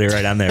put it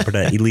right on there. Put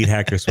an elite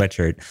hacker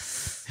sweatshirt.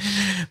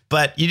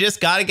 But you just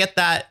got to get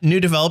that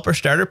new developer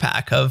starter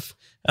pack of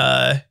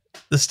the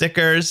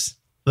stickers,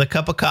 the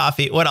cup of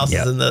coffee. What else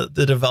is in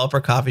the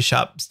developer coffee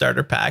shop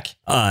starter pack?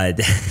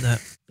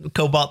 The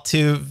Cobalt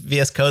 2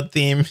 VS Code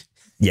theme.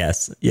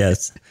 Yes.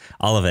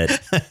 All of it.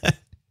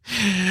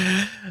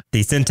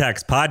 The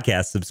Syntax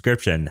Podcast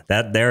subscription.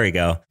 There we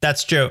go.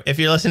 That's true. If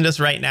you're listening to this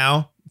right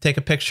now, take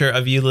a picture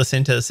of you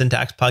listening to the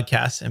Syntax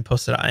Podcast and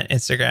post it on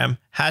Instagram.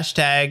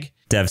 Hashtag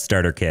Dev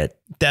starter kit.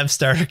 Dev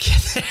starter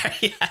kit.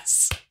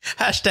 Yes.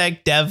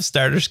 Hashtag dev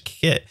starter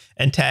kit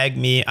and tag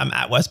me. I'm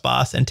at Wes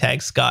Boss and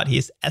tag Scott.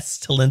 He's S.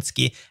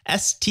 Tolinski.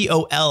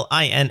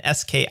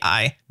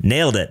 STOLINSKI.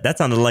 Nailed it. That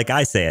sounded like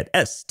I say it.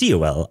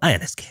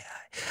 STOLINSKI.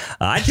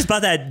 I just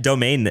bought that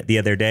domain the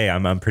other day.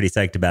 I'm pretty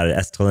psyched about it.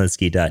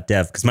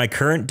 stolinski.dev because my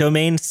current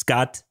domain,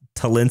 Scott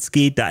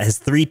Tolinski, has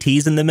 3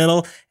 T's in the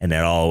middle, and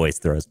that always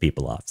throws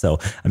people off. So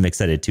I'm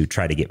excited to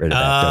try to get rid of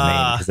that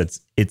domain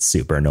because it's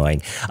super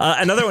annoying.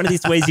 Another one of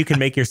these ways you can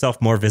make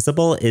yourself more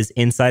visible is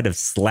inside of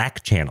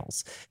Slack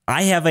channels.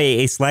 I have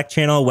a Slack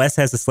channel. Wes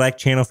has a Slack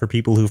channel for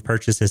people who've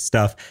purchased his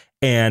stuff,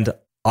 and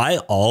I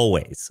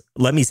always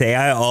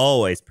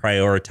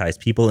prioritize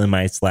people in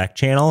my Slack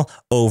channel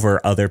over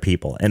other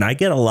people. And I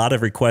get a lot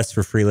of requests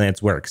for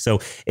freelance work. So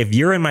if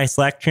you're in my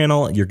Slack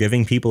channel, you're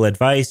giving people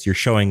advice, you're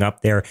showing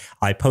up there,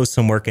 I post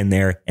some work in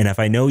there. And if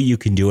I know you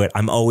can do it,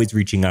 I'm always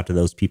reaching out to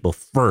those people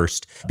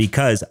first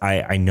because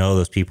I know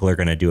those people are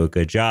going to do a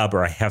good job,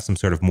 or I have some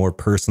sort of more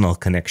personal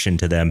connection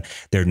to them.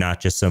 They're not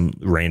just some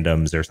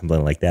randoms or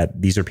something like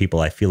that. These are people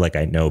I feel like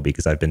I know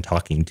because I've been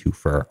talking to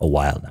for a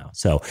while now.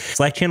 So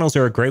Slack channels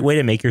are a great way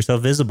to make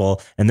yourself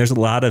visible. And there's a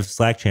lot of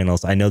Slack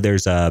channels. I know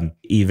there's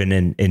even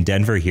in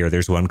Denver here,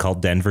 there's one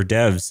called Denver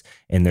Devs,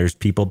 and there's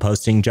people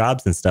posting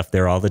jobs and stuff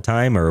there all the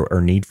time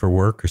or need for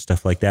work or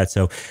stuff like that.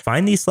 So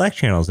find these Slack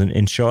channels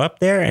and show up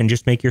there and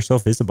just make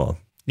yourself visible.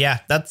 Yeah,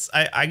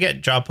 I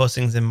get job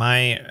postings in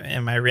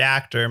my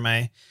React or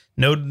my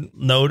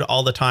Node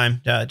all the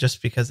time,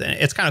 just because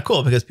it's kind of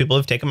cool because people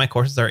who've taken my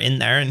courses are in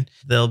there and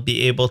they'll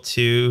be able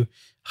to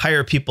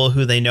hire people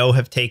who they know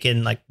have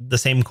taken like the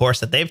same course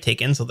that they've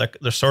taken. So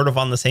they're sort of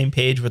on the same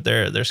page with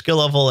their skill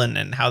level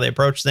and how they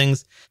approach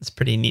things. It's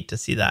pretty neat to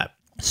see that.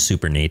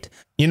 Super neat.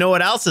 You know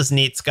what else is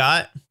neat,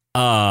 Scott?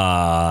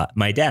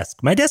 My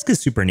desk. My desk is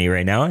super neat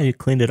right now. I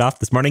cleaned it off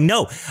this morning.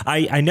 No,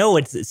 I know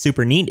what's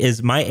super neat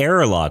is my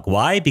error log.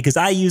 Why? Because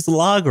I use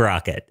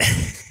LogRocket.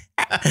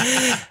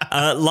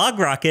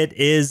 LogRocket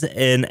is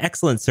an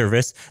excellent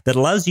service that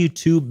allows you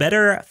to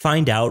better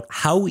find out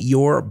how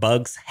your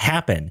bugs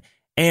happen.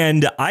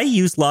 And I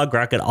use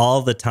LogRocket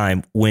all the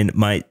time when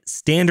my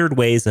standard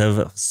ways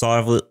of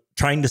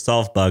trying to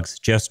solve bugs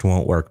just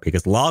won't work,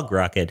 because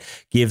LogRocket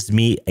gives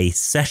me a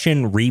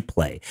session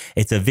replay.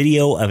 It's a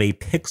video of a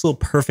pixel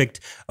perfect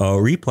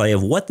replay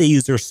of what the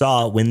user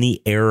saw when the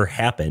error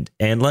happened.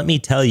 And let me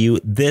tell you,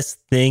 this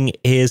thing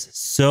is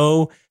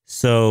so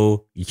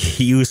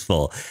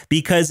useful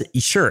because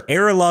sure,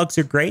 error logs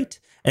are great.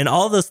 And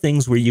all those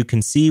things where you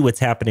can see what's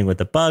happening with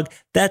the bug,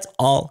 that's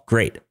all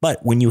great.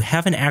 But when you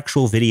have an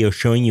actual video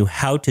showing you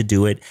how to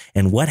do it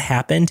and what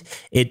happened,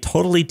 it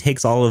totally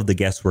takes all of the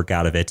guesswork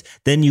out of it.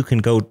 Then you can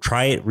go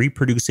try it,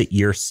 reproduce it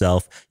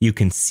yourself. You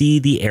can see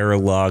the error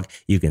log.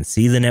 You can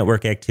see the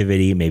network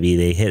activity. Maybe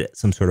they hit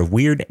some sort of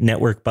weird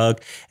network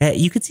bug.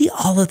 You can see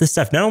all of the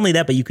stuff. Not only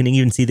that, but you can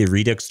even see the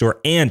Redux store,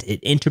 and it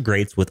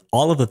integrates with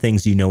all of the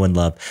things you know and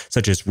love,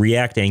 such as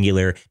React,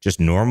 Angular, just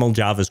normal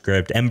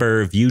JavaScript,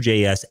 Ember,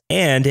 Vue.js,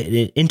 and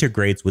it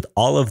integrates with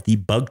all of the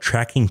bug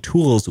tracking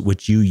tools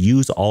which you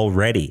use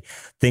already.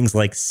 Things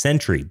like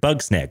Sentry,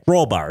 Bugsnag,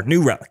 Rollbar,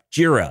 New Relic,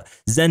 Jira,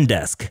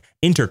 Zendesk,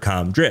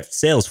 Intercom, Drift,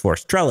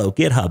 Salesforce, Trello,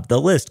 GitHub.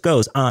 The list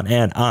goes on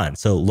and on.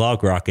 So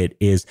LogRocket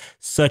is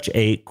such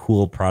a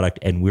cool product,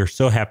 and we're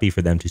so happy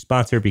for them to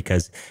sponsor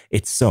because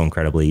it's so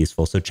incredibly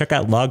useful. So check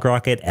out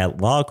LogRocket at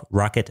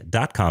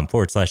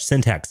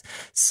logrocket.com/syntax.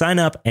 Sign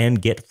up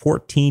and get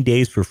 14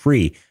 days for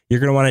free. You're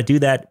going to want to do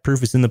that.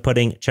 Proof is in the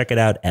pudding. Check it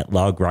out at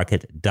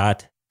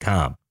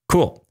logrocket.com.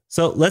 Cool.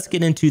 So let's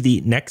get into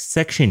the next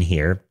section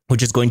here,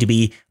 which is going to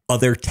be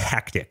other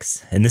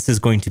tactics. And this is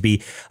going to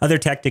be other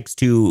tactics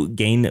to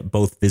gain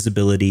both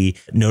visibility,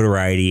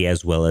 notoriety,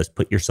 as well as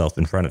put yourself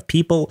in front of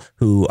people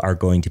who are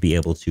going to be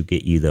able to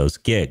get you those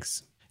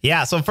gigs.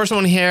 Yeah. So first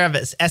one here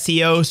is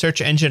SEO,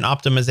 search engine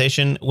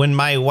optimization. When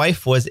my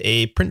wife was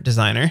a print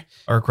designer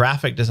or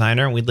graphic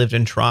designer, we lived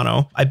in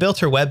Toronto, I built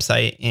her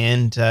website,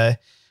 and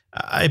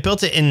I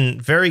built it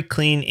in very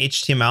clean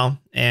HTML,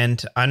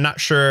 and I'm not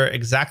sure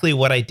exactly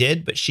what I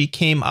did, but she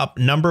came up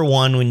number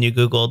one when you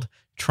Googled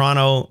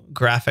Toronto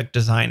graphic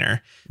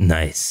designer.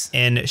 Nice.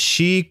 And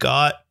she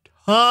got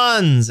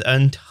tons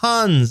and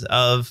tons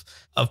of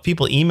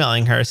people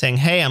emailing her saying,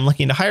 hey, I'm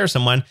looking to hire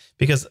someone,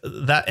 because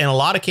that in a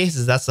lot of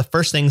cases, that's the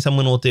first thing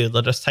someone will do.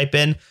 They'll just type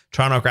in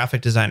Toronto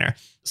graphic designer.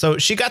 So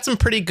she got some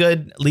pretty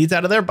good leads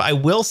out of there, but I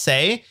will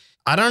say,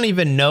 I don't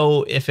even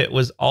know if it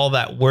was all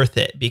that worth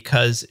it,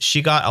 because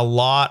she got a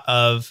lot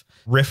of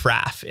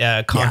riffraff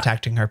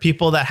contacting her.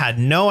 People that had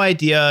no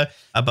idea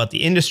about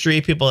the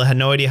industry, people that had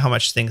no idea how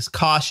much things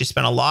cost. She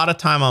spent a lot of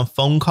time on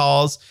phone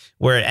calls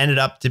where it ended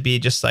up to be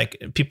just like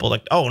people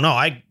like, oh no,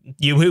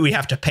 we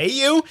have to pay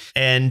you.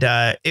 And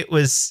it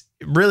was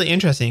really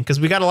interesting because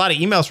we got a lot of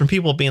emails from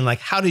people being like,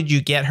 how did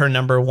you get her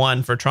number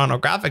one for Toronto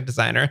graphic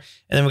designer?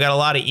 And then we got a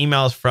lot of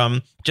emails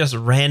from just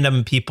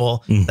random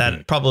people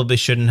that probably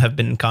shouldn't have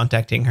been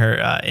contacting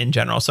her in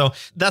general. So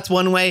that's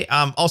one way.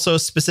 Also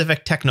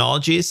specific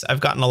technologies.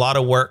 I've gotten a lot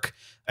of work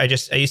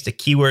I used to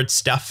keyword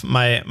stuff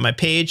my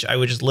page. I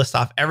would just list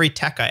off every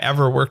tech I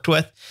ever worked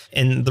with.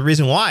 And the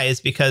reason why is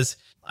because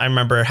I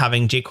remember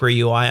having jQuery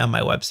UI on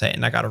my website,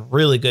 and I got a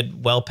really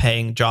good,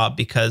 well-paying job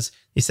because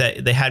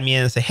they had me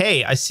in and say,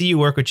 hey, I see you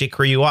work with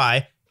jQuery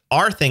UI.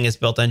 Our thing is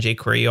built on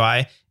jQuery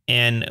UI,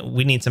 and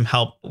we need some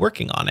help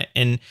working on it.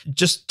 And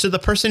just to the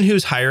person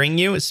who's hiring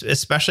you,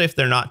 especially if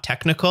they're not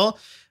technical,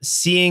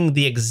 seeing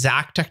the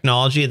exact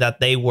technology that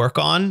they work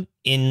on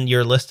in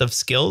your list of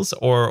skills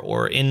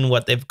or in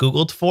what they've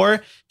Googled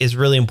for is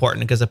really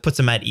important because it puts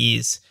them at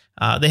ease.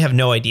 They have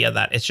no idea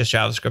that it's just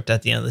JavaScript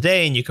at the end of the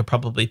day, and you could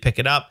probably pick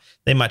it up.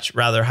 They much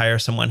rather hire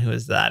someone who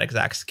has that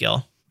exact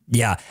skill.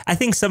 Yeah, I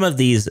think some of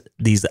these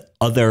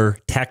other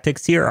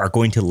tactics here are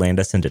going to land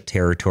us into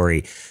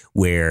territory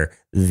where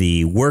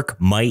the work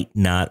might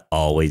not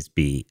always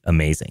be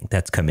amazing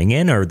that's coming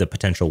in, or the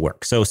potential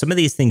work. So some of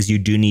these things you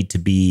do need to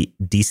be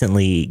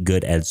decently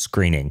good at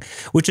screening,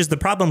 which is the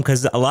problem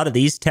because a lot of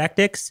these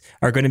tactics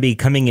are going to be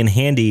coming in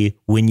handy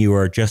when you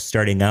are just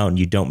starting out and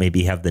you don't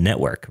maybe have the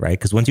network, right?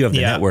 Because once you have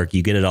the network,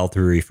 you get it all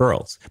through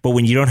referrals. But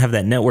when you don't have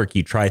that network,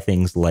 you try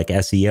things like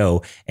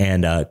SEO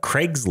and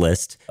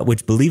Craigslist,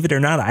 which, believe it or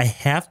not, I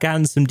have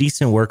gotten some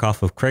decent work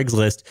off of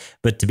Craigslist.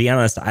 But to be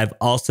honest, I've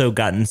also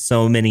gotten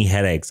so many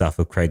headaches off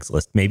of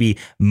Craigslist. Maybe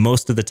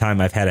most of the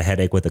time I've had a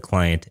headache with a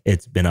client,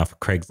 it's been off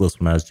of Craigslist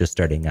when I was just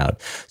starting out.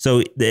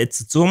 So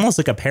it's almost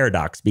like a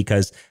paradox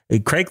because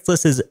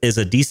Craigslist is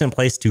a decent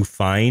place to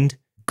find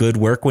good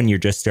work when you're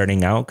just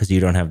starting out because you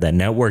don't have that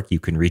network. You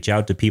can reach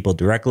out to people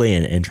directly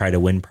and try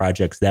to win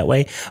projects that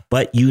way.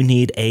 But you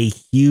need a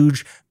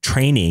huge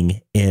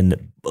training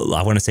in,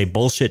 I want to say,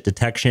 bullshit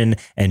detection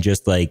and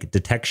just like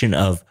detection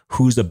of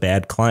who's a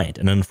bad client.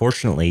 And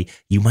unfortunately,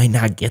 you might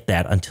not get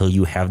that until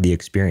you have the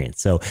experience.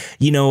 So,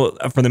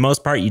 for the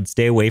most part, you'd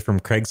stay away from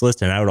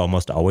Craigslist, and I would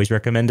almost always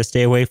recommend to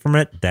stay away from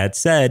it. That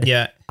said,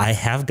 I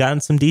have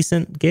gotten some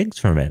decent gigs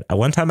from it.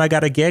 One time I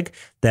got a gig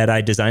that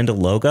I designed a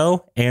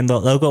logo, and the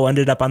logo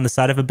ended up on the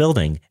side of a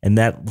building, and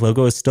that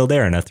logo is still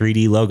there in a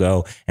 3D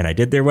logo. And I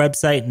did their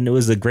website, and it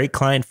was a great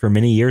client for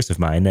many years of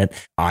mine that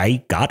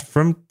I got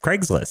from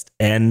Craigslist.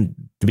 And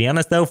to be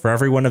honest, though, for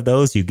every one of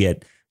those, you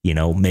get,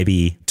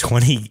 maybe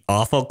 20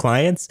 awful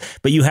clients,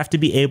 but you have to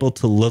be able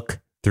to look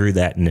through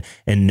that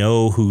and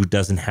know who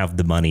doesn't have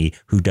the money,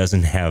 who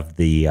doesn't have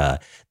the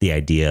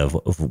idea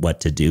of what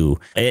to do.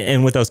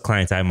 And with those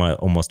clients, I'm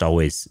almost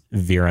always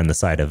veer on the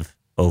side of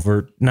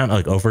not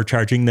like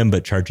overcharging them,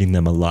 but charging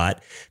them a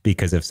lot,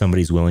 because if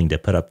somebody's willing to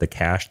put up the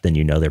cash, then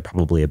they're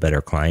probably a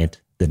better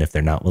client than if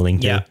they're not willing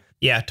to.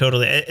 Yeah,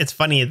 totally. It's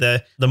funny,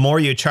 the more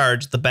you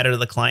charge, the better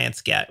the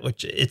clients get,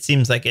 which it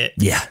seems like it.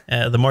 Yeah.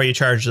 The more you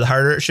charge, the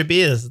harder it should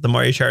be. The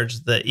more you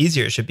charge, the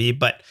easier it should be.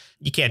 But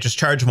you can't just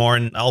charge more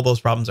and all those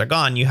problems are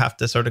gone. You have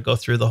to sort of go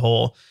through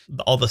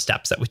all the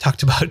steps that we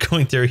talked about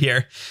going through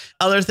here.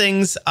 Other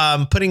things,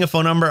 putting a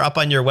phone number up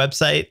on your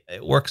website,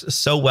 it works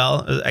so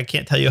well. I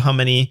can't tell you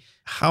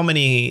how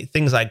many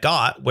things I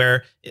got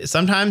where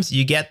sometimes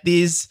you get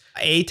these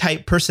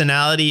A-type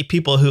personality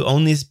people who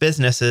own these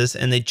businesses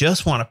and they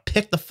just want to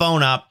pick the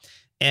phone up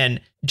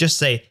and just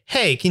say,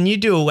 hey, can you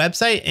do a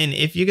website? And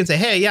if you can say,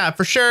 hey, yeah,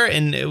 for sure,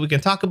 and we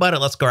can talk about it,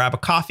 let's go grab a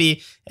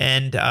coffee.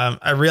 And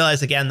I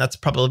realize, again, that's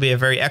probably a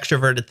very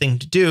extroverted thing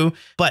to do.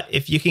 But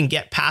if you can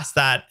get past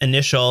that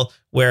initial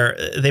where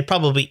they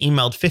probably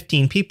emailed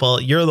 15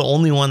 people, you're the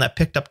only one that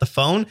picked up the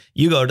phone,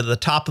 you go to the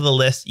top of the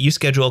list, you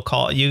schedule a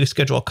call, you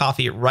schedule a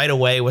coffee right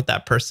away with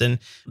that person.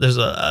 There's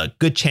a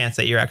good chance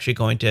that you're actually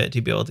going to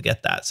be able to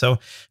get that. So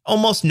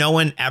almost no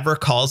one ever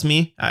calls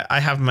me. I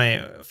have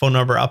my phone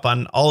number up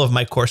on all of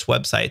my course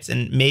websites,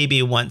 and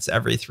maybe once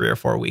every 3 or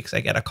 4 weeks,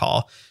 I get a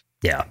call.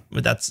 Yeah.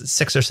 But that's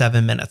 6 or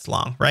 7 minutes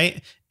long,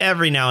 right?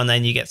 Every now and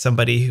then you get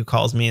somebody who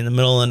calls me in the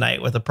middle of the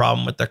night with a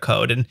problem with their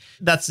code. And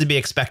that's to be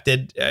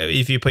expected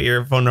if you put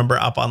your phone number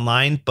up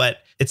online,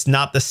 but it's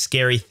not the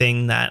scary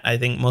thing that I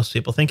think most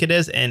people think it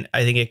is. And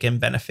I think it can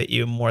benefit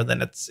you more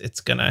than it's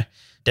going to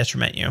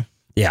detriment you.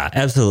 Yeah,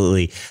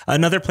 absolutely.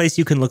 Another place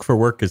you can look for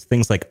work is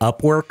things like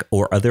Upwork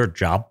or other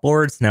job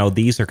boards. Now,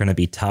 these are going to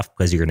be tough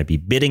because you're going to be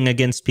bidding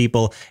against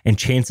people, and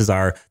chances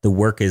are the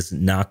work is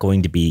not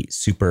going to be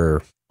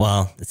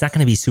it's not going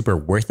to be super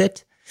worth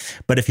it.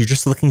 But if you're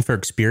just looking for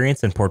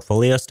experience and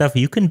portfolio stuff,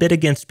 you can bid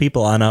against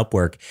people on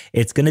Upwork.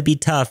 It's going to be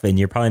tough, and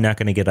you're probably not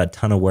going to get a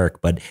ton of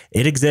work, but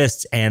it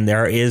exists, and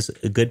there is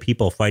good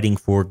people fighting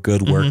for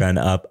good work on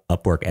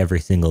Upwork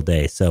every single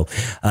day. So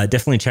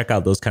definitely check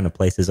out those kind of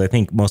places. I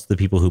think most of the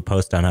people who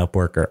post on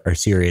Upwork are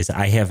serious.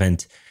 I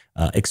haven't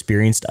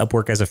experienced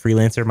Upwork as a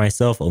freelancer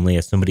myself, only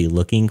as somebody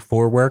looking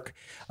for work.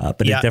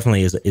 But it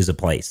definitely is a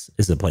place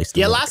to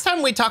work. Last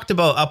time we talked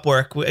about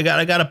Upwork,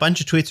 I got a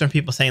bunch of tweets from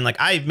people saying like,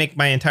 I make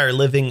my entire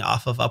living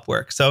off of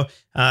Upwork. So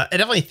I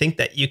definitely think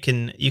that you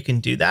can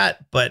do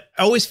that, but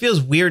it always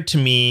feels weird to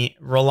me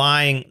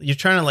you're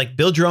trying to like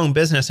build your own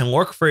business and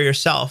work for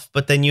yourself,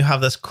 but then you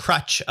have this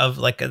crutch of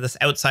like this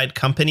outside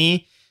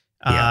company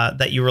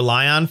that you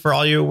rely on for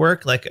all your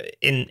work. Like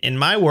in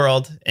my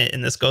world,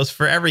 and this goes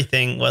for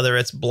everything, whether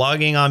it's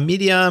blogging on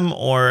Medium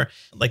or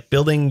like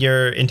building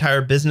your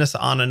entire business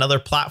on another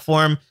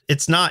platform,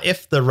 it's not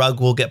if the rug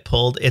will get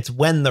pulled, it's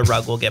when the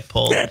rug will get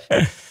pulled.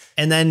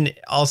 And then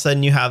all of a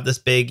sudden you have this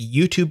big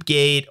YouTube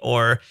gate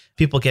or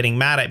people getting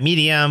mad at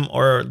Medium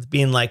or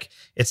being like,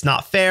 it's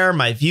not fair.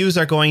 My views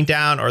are going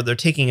down, or they're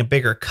taking a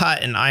bigger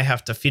cut and I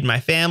have to feed my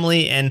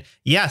family. And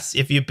yes,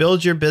 if you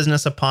build your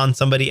business upon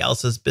somebody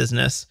else's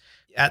business,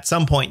 at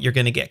some point you're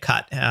going to get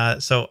cut.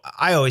 So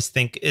I always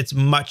think it's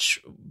much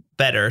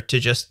better to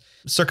just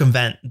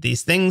circumvent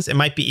these things. It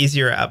might be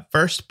easier at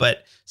first,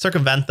 but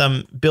circumvent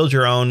them, build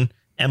your own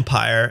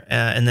empire,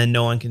 and then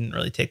no one can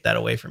really take that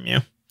away from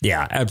you.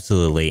 Yeah,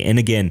 absolutely. And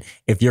again,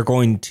 if you're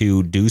going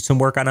to do some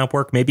work on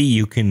Upwork, maybe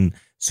you can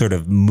sort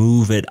of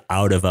move it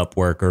out of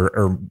Upwork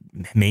or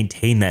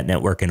maintain that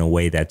network in a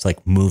way that's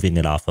like moving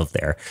it off of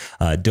there.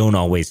 Don't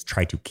always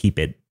try to keep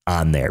it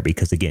on there,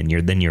 because again,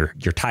 you're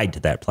tied to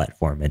that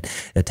platform, and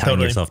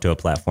tying yourself to a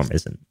platform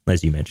isn't,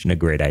 as you mentioned, a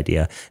great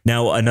idea.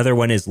 Now, another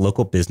one is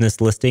local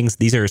business listings.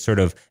 These are sort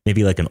of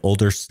maybe like an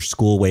older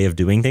school way of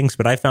doing things,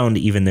 but I found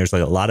even there's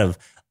like a lot of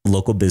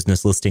local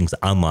business listings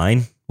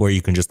online where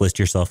you can just list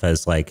yourself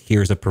as like,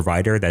 here's a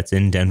provider that's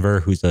in Denver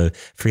who's a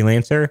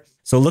freelancer.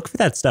 So look for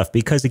that stuff,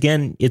 because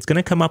again, it's going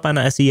to come up on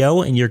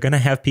SEO and you're going to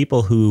have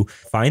people who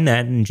find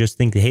that and just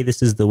think, hey,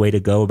 this is the way to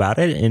go about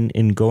it,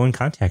 and go and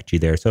contact you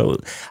there. So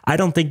I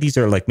don't think these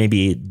are like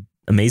maybe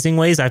amazing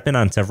ways. I've been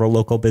on several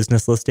local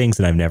business listings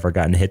and I've never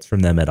gotten hits from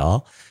them at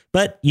all.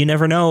 But you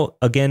never know.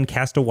 Again,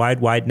 cast a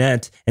wide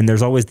net. And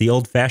there's always the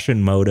old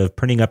fashioned mode of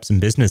printing up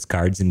some business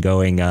cards and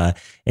going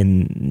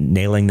and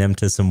nailing them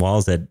to some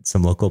walls at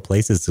some local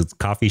places, so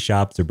coffee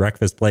shops or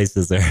breakfast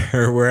places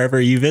or wherever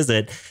you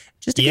visit.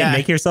 Just again,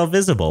 make yourself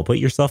visible, put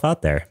yourself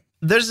out there.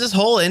 There's this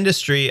whole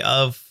industry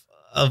of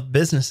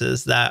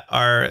businesses that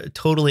are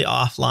totally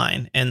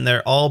offline, and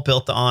they're all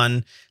built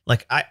on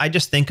like, I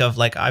just think of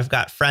like, I've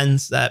got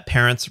friends that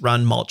parents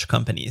run mulch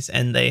companies,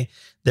 and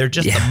they're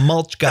just the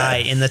mulch guy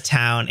in the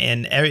town,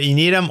 and you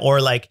need them.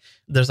 Or like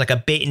there's like a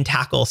bait and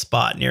tackle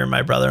spot near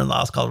my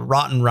brother-in-law's called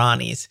Rotten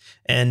Ronnie's,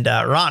 and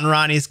Rotten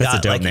Ronnie's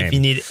got like name.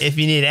 if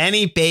you need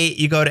any bait,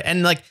 you go to,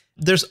 and like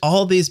there's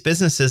all these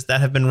businesses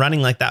that have been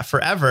running like that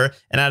forever.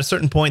 And at a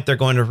certain point, they're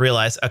going to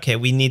realize, okay,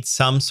 we need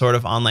some sort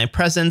of online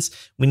presence.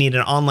 We need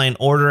an online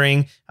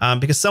ordering,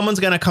 because someone's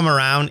going to come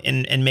around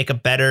and make a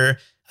better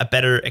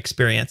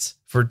experience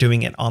for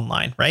doing it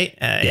online, right?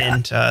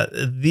 And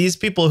these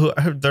people who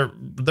are,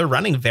 they're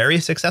running very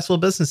successful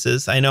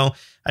businesses. I know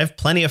I have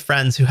plenty of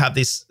friends who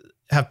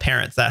have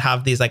parents that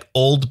have these like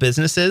old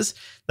businesses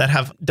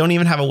that don't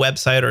even have a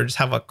website, or just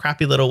have a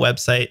crappy little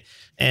website,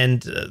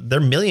 and they're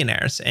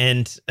millionaires.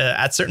 And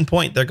at a certain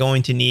point, they're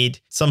going to need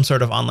some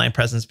sort of online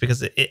presence,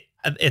 because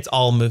it's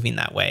all moving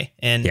that way.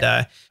 And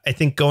I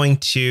think going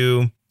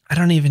to, I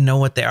don't even know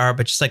what they are,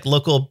 but just like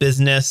local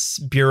business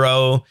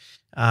bureau.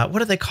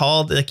 What are they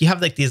called? Like you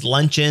have like these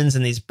luncheons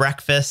and these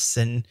breakfasts,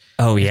 and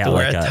like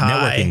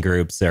networking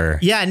groups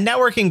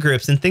networking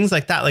groups and things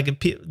like that. Like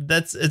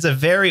it's a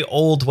very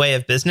old way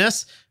of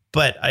business,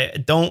 but I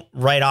don't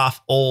write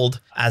off old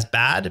as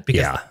bad,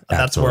 because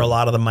that's where a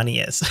lot of the money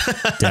is.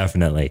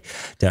 Definitely.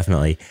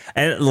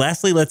 And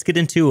lastly, let's get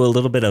into a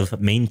little bit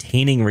of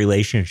maintaining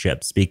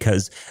relationships,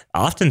 because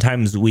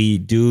oftentimes we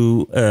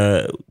do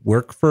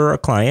work for a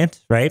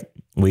client, right?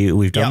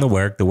 We've done the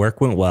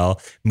work went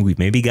well. We've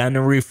maybe gotten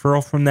a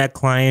referral from that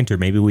client, or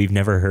maybe we've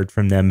never heard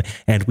from them,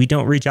 and we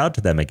don't reach out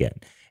to them again.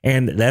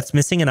 And that's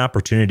missing an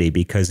opportunity,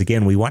 because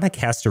again, we want to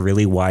cast a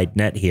really wide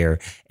net here.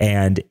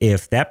 And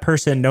if that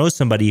person knows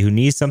somebody who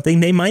needs something,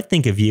 they might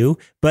think of you,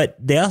 but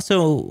they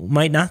also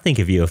might not think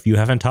of you if you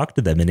haven't talked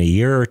to them in a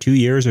year or 2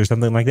 years or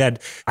something like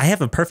that. I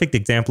have a perfect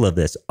example of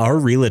this. Our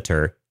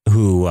realtor,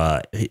 who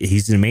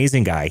he's an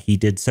amazing guy. He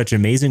did such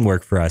amazing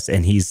work for us,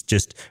 and he's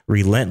just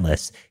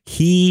relentless.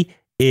 He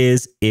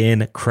is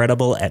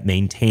incredible at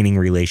maintaining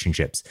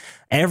relationships.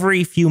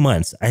 Every few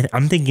months,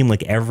 I'm thinking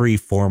like every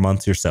 4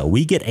 months or so,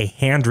 we get a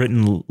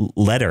handwritten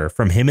letter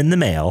from him in the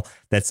mail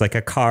that's like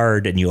a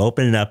card, and you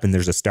open it up and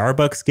there's a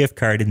Starbucks gift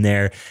card in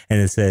there, and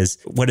it says,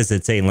 what does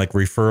it say? Like,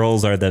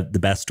 referrals are the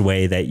best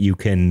way that you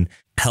can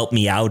help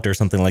me out, or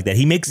something like that.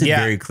 He makes it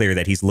very clear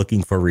that he's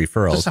looking for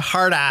referrals. It's a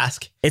hard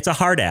ask. It's a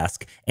hard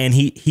ask. And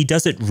he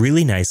does it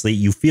really nicely.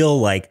 You feel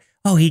like,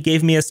 oh, he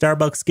gave me a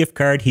Starbucks gift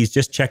card. He's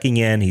just checking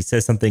in. He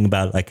says something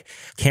about like,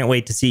 can't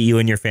wait to see you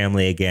and your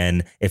family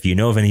again. If you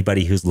know of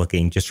anybody who's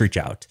looking, just reach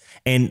out.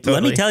 And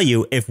let me tell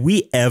you, if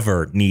we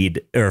ever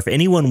need, or if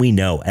anyone we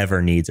know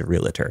ever needs a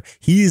realtor,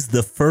 he's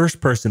the first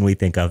person we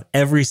think of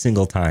every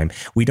single time.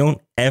 We don't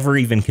ever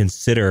even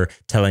consider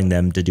telling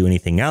them to do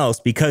anything else,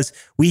 because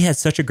we had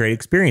such a great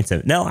experience.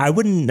 Now, I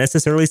wouldn't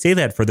necessarily say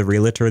that for the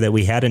realtor that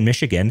we had in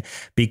Michigan,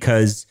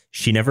 because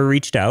she never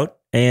reached out.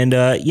 And,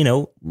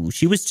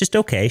 she was just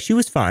okay. She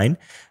was fine.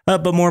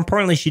 But more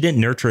importantly, she didn't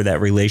nurture that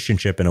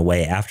relationship in a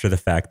way after the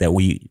fact that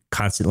we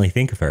constantly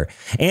think of her.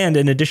 And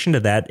in addition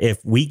to that,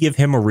 if we give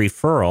him a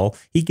referral,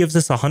 he gives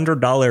us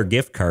 $100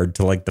 gift card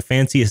to like the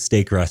fanciest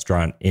steak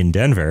restaurant in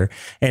Denver.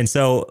 And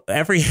so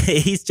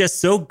he's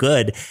just so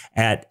good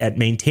at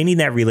maintaining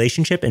that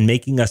relationship and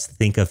making us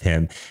think of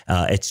him.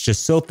 It's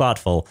just so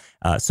thoughtful.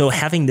 So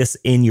having this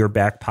in your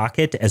back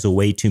pocket as a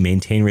way to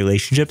maintain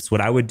relationships,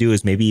 what I would do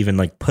is maybe even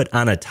like put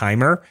on a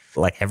timer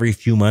like every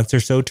few months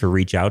or so to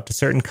reach out to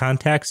certain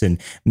contacts.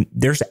 And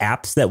there's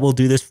apps that will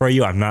do this for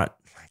you. I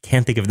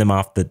can't think of them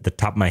off the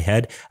top of my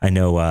head. I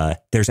know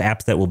there's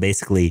apps that will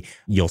basically,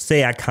 you'll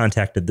say I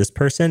contacted this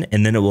person,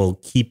 and then it will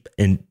keep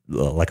in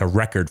like a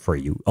record for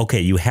you.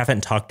 Okay, you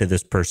haven't talked to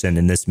this person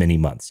in this many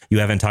months. You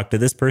haven't talked to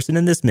this person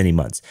in this many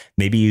months.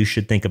 Maybe you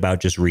should think about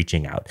just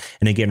reaching out.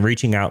 And again,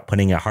 reaching out,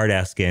 putting a hard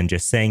ask in,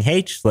 just saying,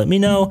 hey, just let me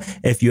know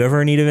if you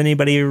ever need of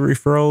anybody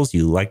referrals,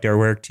 you liked our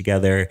work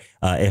together.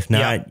 If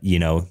not,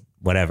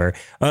 whatever.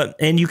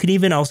 And you can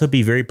even also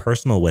be very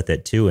personal with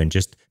it too, and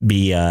just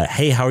be,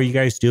 hey, how are you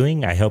guys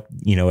doing? I hope,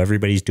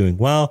 everybody's doing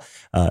well,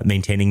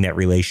 maintaining that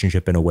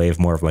relationship in a way of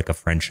more of like a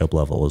friendship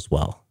level as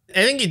well.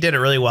 I think you did it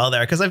really well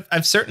there, because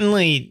I've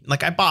certainly,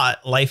 I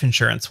bought life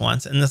insurance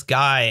once, and this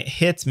guy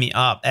hits me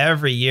up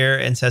every year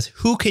and says,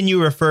 who can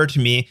you refer to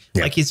me?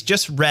 Yeah. Like he's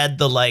just read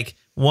the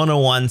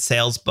 101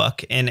 sales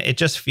book, and it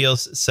just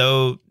feels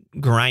so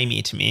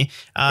grimy to me.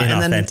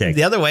 And then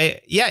the other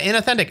way,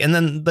 inauthentic. And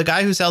then the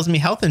guy who sells me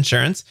health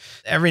insurance,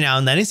 every now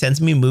and then he sends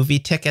me movie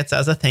tickets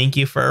as a thank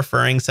you for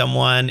referring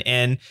someone.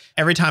 And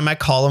every time I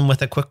call him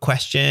with a quick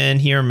question,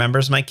 he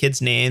remembers my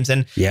kids' names.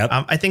 And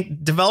I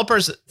think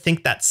developers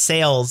think that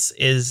sales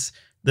is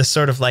the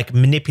sort of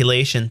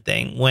manipulation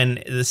thing,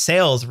 when the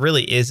sales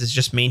really is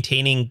just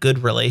maintaining good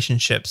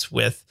relationships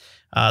with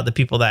the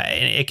people that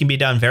it can be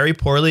done very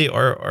poorly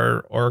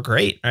or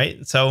great,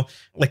 right? So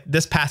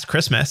this past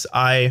Christmas,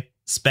 I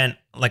spent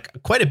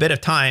quite a bit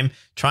of time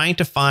trying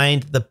to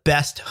find the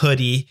best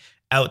hoodie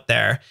out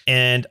there,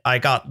 and I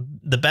got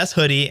the best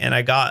hoodie, and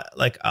I got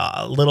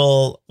a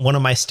little one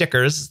of my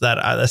stickers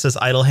that says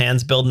 "Idle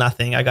Hands Build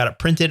Nothing." I got it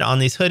printed on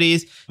these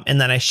hoodies,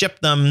 and then I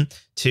shipped them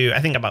to,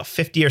 I think, about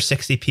 50 or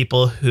 60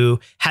 people who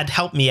had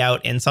helped me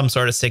out in some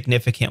sort of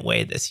significant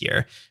way this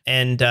year.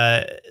 And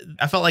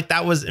I felt like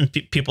that was, and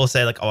people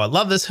say oh, I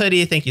love this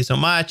hoodie, thank you so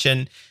much.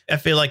 And I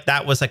feel like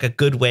that was a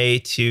good way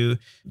to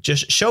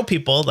just show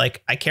people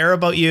I care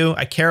about you,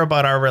 I care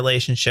about our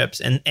relationships,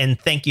 and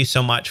thank you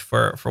so much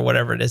for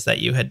whatever it is that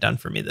you had done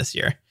for me this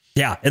year.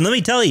 Yeah. And let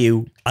me tell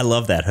you, I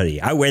love that hoodie.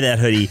 I wear that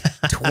hoodie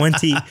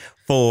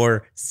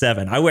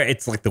 24/7.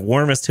 It's the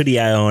warmest hoodie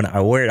I own.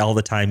 I wear it all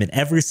the time. And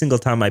every single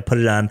time I put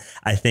it on,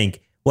 I think,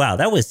 wow,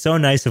 that was so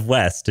nice of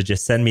Wes to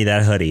just send me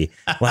that hoodie.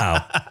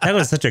 Wow, that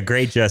was such a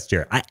great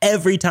gesture.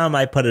 Every time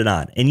I put it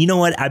on. And you know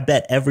what? I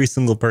bet every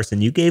single person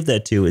you gave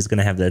that to is going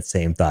to have that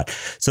same thought.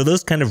 So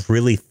those kind of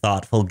really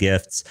thoughtful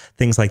gifts,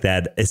 things like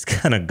that, is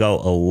going to go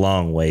a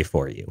long way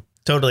for you.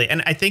 Totally.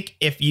 And I think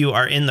if you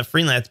are in the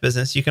freelance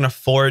business, you can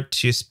afford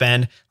to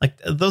spend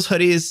those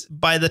hoodies.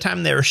 By the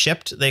time they were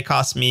shipped, they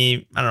cost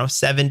me, I don't know,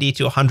 $70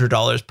 to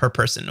 $100 per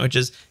person, which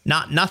is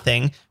not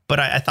nothing.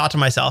 But I thought to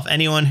myself,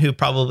 anyone who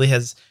probably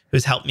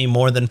who's helped me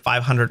more than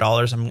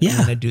 $500, I'm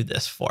going to do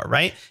this for,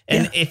 right?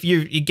 And if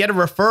you get a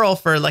referral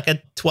for a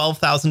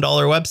 $12,000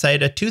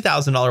 website, a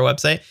 $2,000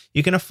 website,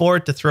 you can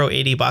afford to throw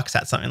 $80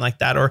 at something like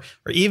that, or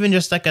even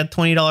just a $20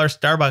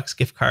 Starbucks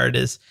gift card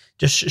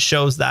just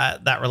shows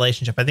that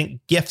relationship. I think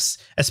gifts,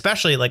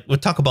 especially we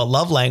talk about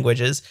love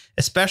languages,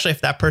 especially if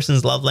that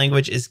person's love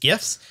language is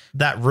gifts,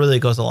 that really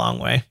goes a long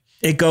way.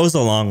 It goes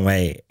a long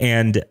way,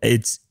 and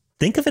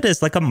think of it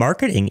as a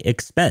marketing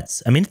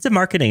expense. I mean, it's a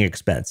marketing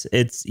expense.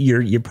 It's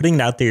you're putting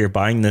it out there, you're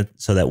buying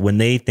so that when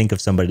they think of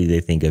somebody,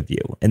 they think of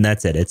you. And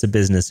that's it. It's a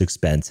business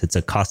expense. It's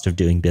a cost of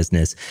doing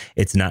business.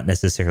 It's not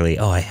necessarily,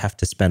 I have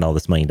to spend all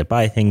this money to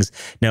buy things.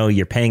 No,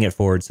 you're paying it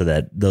forward so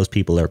that those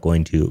people are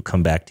going to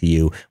come back to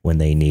you when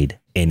they need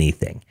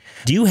anything.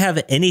 Do you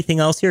have anything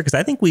else here? Because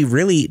I think we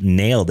really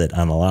nailed it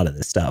on a lot of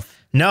this stuff.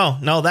 No,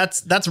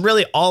 that's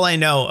really all I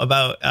know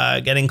about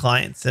getting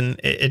clients. And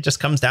it just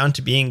comes down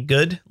to being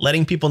good,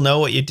 letting people know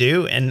what you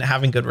do, and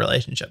having good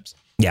relationships.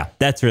 Yeah,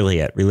 that's really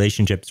it.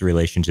 Relationships.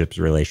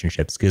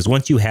 Because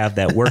once you have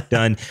that work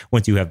done,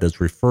 once you have those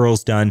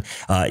referrals done,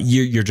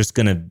 you're just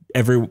going to,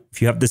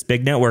 if you have this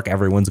big network,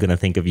 everyone's going to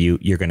think of you.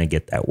 You're going to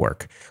get that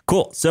work.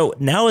 Cool. So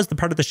now is the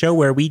part of the show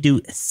where we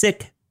do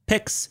sick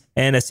picks.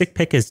 And a sick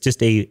pick is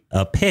just a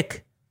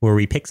pick where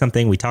we pick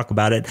something, we talk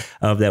about it,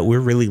 that we're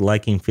really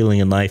liking, feeling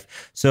in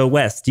life. So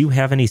Wes, do you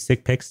have any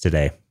sick picks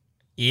today?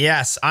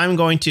 Yes, I'm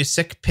going to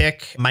sick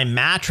pick my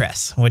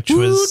mattress, which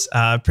was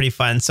pretty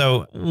fun.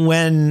 So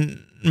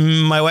when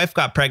my wife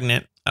got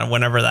pregnant,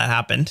 whenever that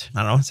happened,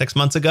 I don't know, 6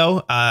 months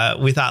ago,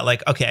 we thought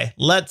okay,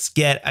 let's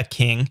get a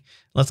king.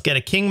 Let's get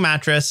a king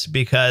mattress,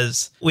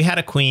 because we had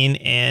a queen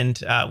and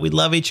we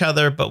love each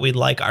other, but we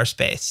like our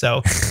space.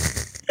 So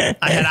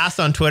I had asked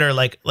on Twitter,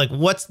 like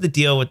what's the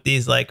deal with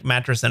these like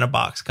mattress in a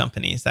box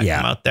companies that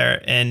come out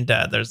there? And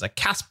there's like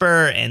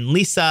Casper and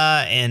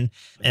Lisa and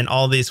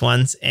all these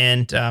ones.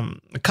 And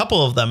a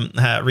couple of them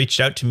reached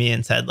out to me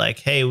and said like,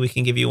 hey, we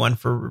can give you one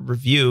for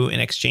review in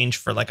exchange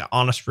for like an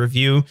honest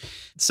review.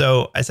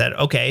 So I said,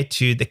 okay,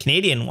 to the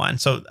Canadian one.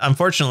 So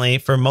unfortunately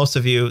for most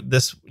of you,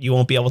 you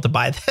won't be able to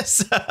buy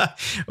this.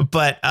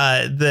 But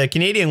the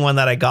Canadian one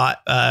that I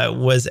got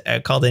was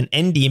called an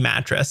ND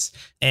mattress.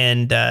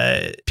 And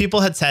people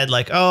had said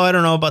like, oh, I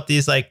don't know about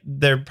these. Like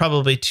they're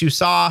probably too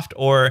soft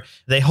or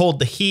they hold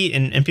the heat.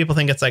 And people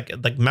think it's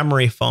like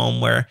memory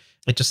foam where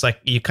it just like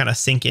you kind of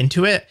sink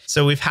into it.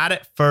 So we've had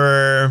it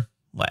for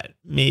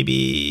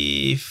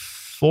maybe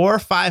 4 or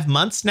 5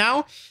 months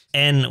now.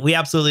 And we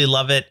absolutely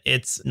love it.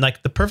 It's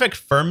like the perfect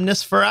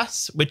firmness for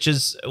us, which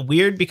is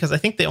weird because I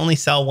think they only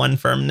sell one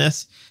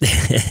firmness.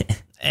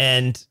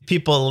 And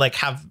people like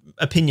have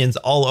opinions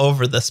all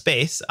over the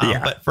space.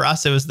 But for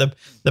us, it was the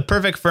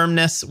perfect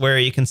firmness where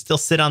you can still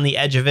sit on the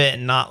edge of it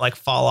and not like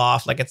fall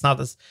off. Like it's not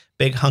this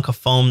big hunk of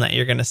foam that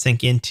you're going to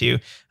sink into.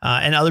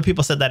 And other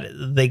people said that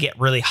they get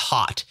really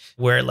hot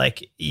where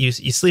like you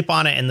sleep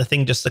on it and the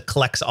thing just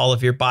collects all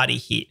of your body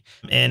heat.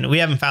 And we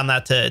haven't found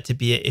that to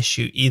be an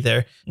issue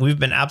either. We've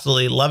been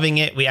absolutely loving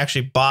it. We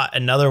actually bought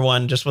another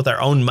one just with our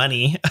own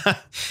money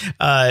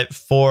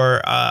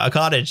for a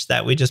cottage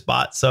that we just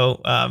bought.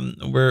 So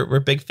we're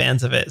big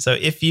fans of it. So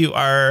if you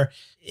are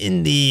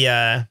in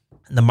the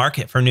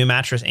market for a new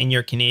mattress and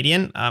you're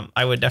Canadian,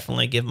 I would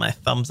definitely give my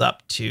thumbs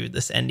up to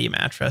this ND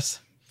mattress.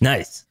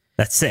 Nice.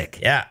 That's sick.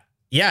 Yeah.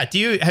 Yeah. Do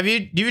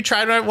you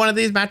tried one of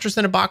these mattress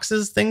in a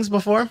boxes things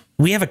before?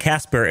 We have a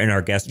Casper in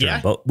our guest room,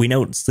 but we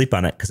don't sleep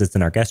on it because it's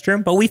in our guest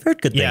room. But we've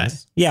heard good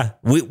things. Yeah.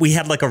 We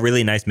had like a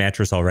really nice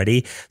mattress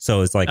already.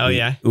 So it's like,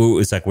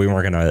 we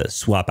weren't going to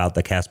swap out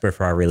the Casper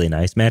for our really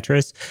nice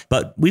mattress,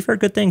 but we've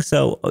heard good things.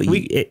 So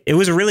it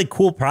was a really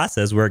cool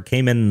process where it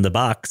came in the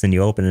box and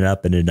you open it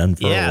up and it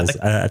unfurls. Yeah,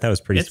 I thought it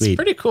was pretty sweet. It's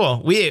pretty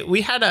cool. We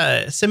had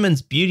a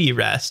Simmons Beauty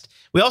Rest.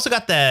 We also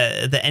got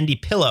the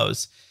ND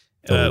pillows.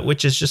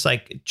 Which is just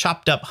like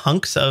chopped up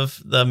hunks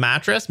of the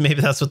mattress.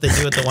 Maybe that's what they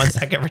do with the ones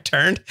that get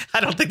returned.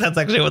 I don't think that's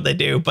actually what they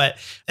do.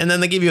 And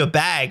then they give you a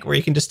bag where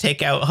you can just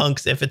take out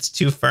hunks if it's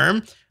too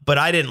firm. But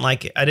I didn't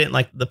like it. I didn't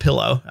like the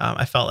pillow.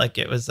 I felt like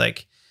it was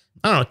like,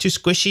 I don't know, too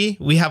squishy.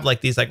 We have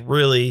like these like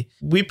we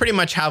pretty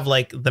much have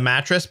like the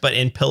mattress, but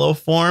in pillow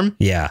form.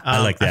 Yeah,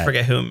 I like that. I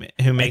forget who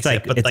makes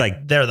it, but it's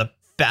like they're the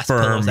best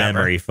firm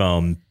memory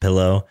foam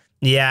pillow.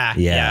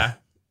 Yeah.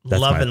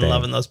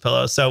 Loving those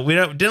pillows. So we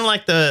didn't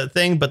like the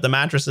thing, but the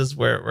mattresses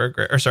were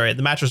great. Or sorry,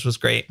 the mattress was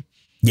great.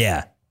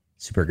 Yeah,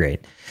 super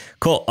great.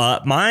 Cool.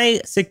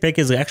 My sick pick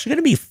is actually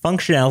going to be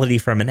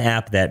functionality from an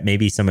app that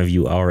maybe some of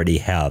you already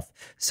have.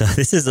 So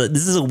this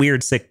is a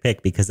weird sick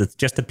pick because it's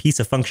just a piece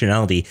of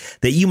functionality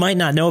that you might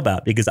not know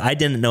about because I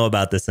didn't know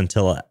about this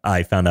until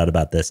I found out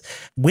about this.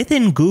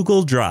 Within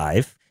Google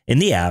Drive, in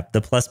the app, the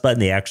plus button,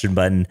 the action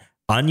button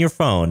on your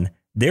phone,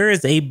 there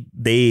is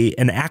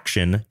an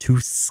action to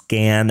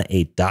scan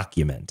a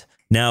document.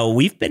 Now,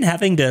 we've been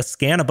having to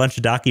scan a bunch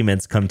of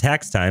documents come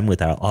tax time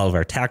with all of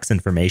our tax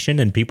information,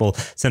 and people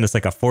send us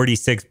like a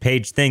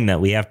 46-page thing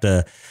that we have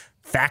to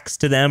fax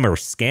to them or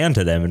scan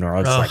to them. And we're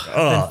all just like,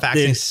 I've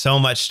been faxing so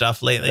much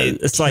stuff lately.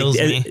 It's like,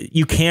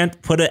 you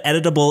can't put an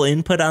editable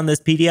input on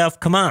this PDF.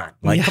 Come on.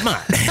 Come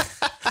on.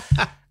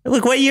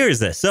 Look, what year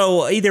is this?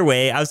 So either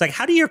way, I was like,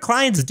 how do your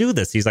clients do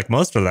this? He's like,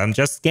 most of them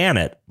just scan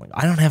it. I'm like,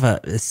 I don't have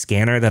a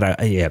scanner that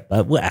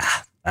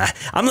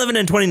I'm living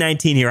in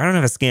 2019 here. I don't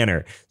have a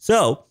scanner.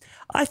 So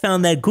I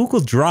found that Google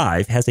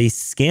Drive has a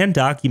scan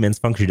documents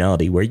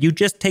functionality where you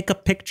just take a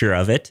picture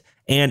of it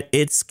and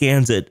it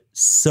scans it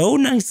so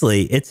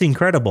nicely. It's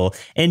incredible.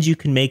 And you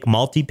can make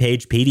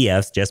multi-page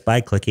PDFs just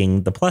by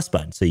clicking the plus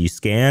button. So you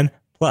scan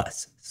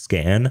plus,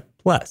 scan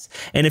plus.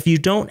 And if you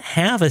don't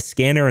have a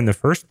scanner in the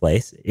first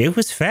place, it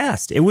was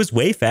fast. It was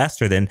way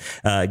faster than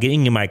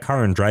getting in my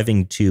car and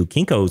driving to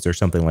Kinko's or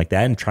something like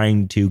that and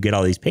trying to get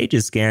all these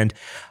pages scanned.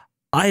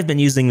 I've been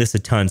using this a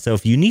ton. So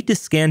if you need to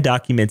scan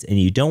documents and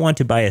you don't want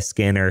to buy a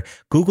scanner,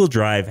 Google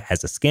Drive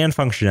has a scan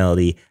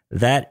functionality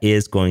that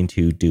is going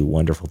to do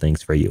wonderful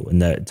things for you.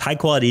 And the high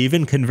quality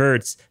even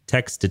converts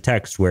text to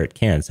text where it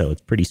can. So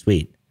it's pretty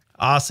sweet.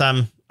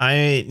 Awesome.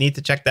 I need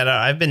to check that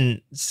out. I've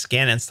been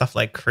scanning stuff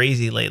like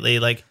crazy lately.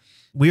 Like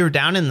we were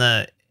down in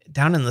the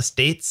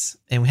States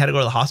and we had to go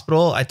to the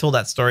hospital. I told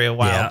that story a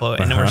while ago,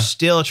 and we're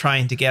still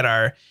trying to get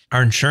our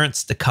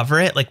insurance to cover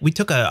it. Like we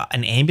took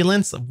an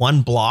ambulance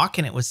one block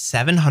and it was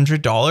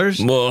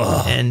 $700.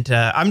 Whoa. And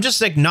I'm just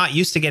like not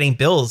used to getting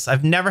bills.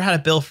 I've never had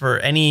a bill for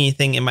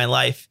anything in my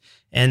life.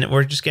 And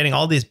we're just getting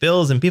all these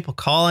bills and people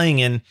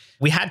calling, and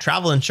we had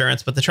travel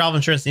insurance, but the travel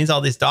insurance needs all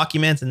these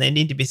documents and they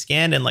need to be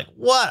scanned. And like,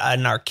 what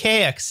an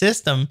archaic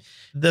system.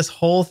 This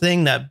whole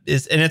thing and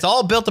it's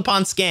all built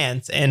upon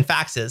scans and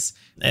faxes,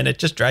 and it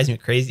just drives me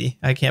crazy.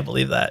 I can't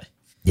believe that.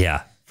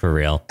 Yeah, for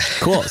real.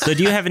 Cool. So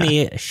do you have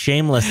any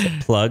shameless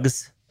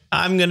plugs?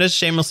 I'm going to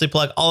shamelessly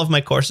plug all of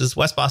my courses,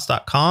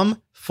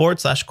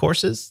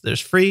 westboss.com/courses. There's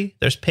free,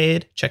 there's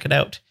paid. Check it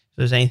out if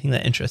there's anything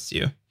that interests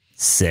you.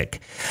 sick.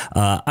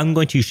 I'm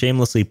going to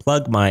shamelessly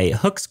plug my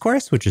hooks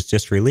course, which is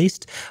just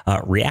released.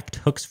 React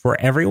Hooks for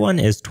Everyone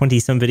is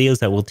 20-some videos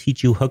that will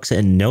teach you hooks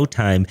in no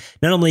time.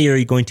 Not only are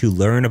you going to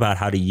learn about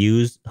how to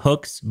use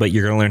hooks, but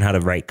you're going to learn how to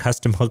write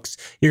custom hooks.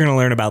 You're going to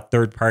learn about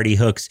third-party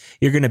hooks.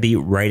 You're going to be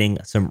writing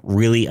some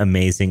really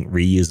amazing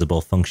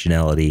reusable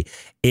functionality.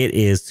 It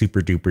is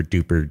super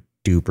duper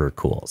duper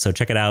cool. So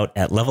check it out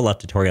at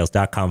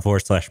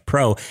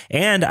leveluptutorials.com/pro.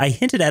 And I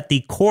hinted at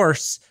the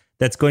course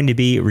that's going to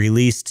be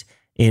released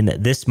in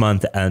this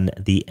month on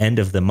the end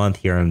of the month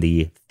here on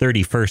the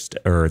 31st,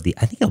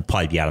 I think it'll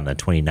probably be out on the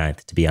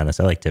 29th, to be honest.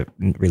 I like to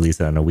release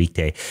it on a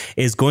weekday,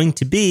 is going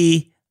to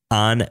be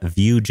on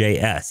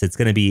Vue.js. It's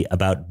going to be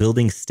about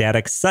building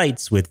static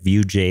sites with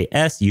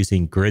Vue.js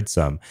using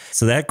GridSum.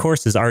 So that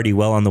course is already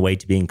well on the way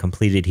to being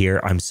completed here.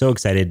 I'm so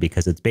excited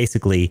because it's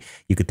basically,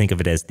 you could think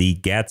of it as the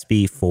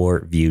Gatsby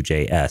for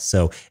Vue.js.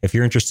 So if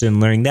you're interested in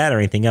learning that or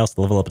anything else,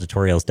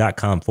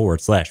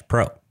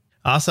 leveluptutorials.com/pro.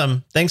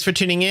 Awesome. Thanks for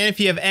tuning in. If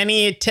you have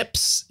any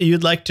tips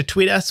you'd like to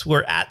tweet us,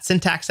 we're at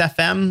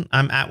SyntaxFM.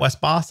 I'm at Wes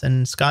Boss,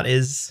 and Scott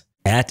is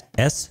at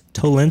S.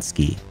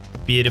 Tolinsky.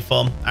 Beautiful.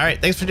 All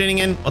right. Thanks for tuning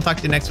in. We'll talk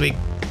to you next week.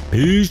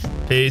 Peace.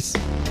 Peace.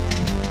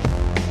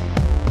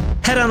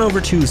 Head on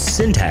over to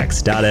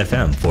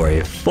syntax.fm for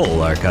a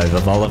full archive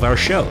of all of our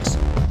shows.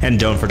 And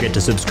don't forget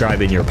to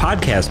subscribe in your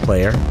podcast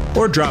player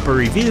or drop a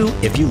review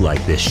if you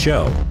like this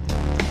show.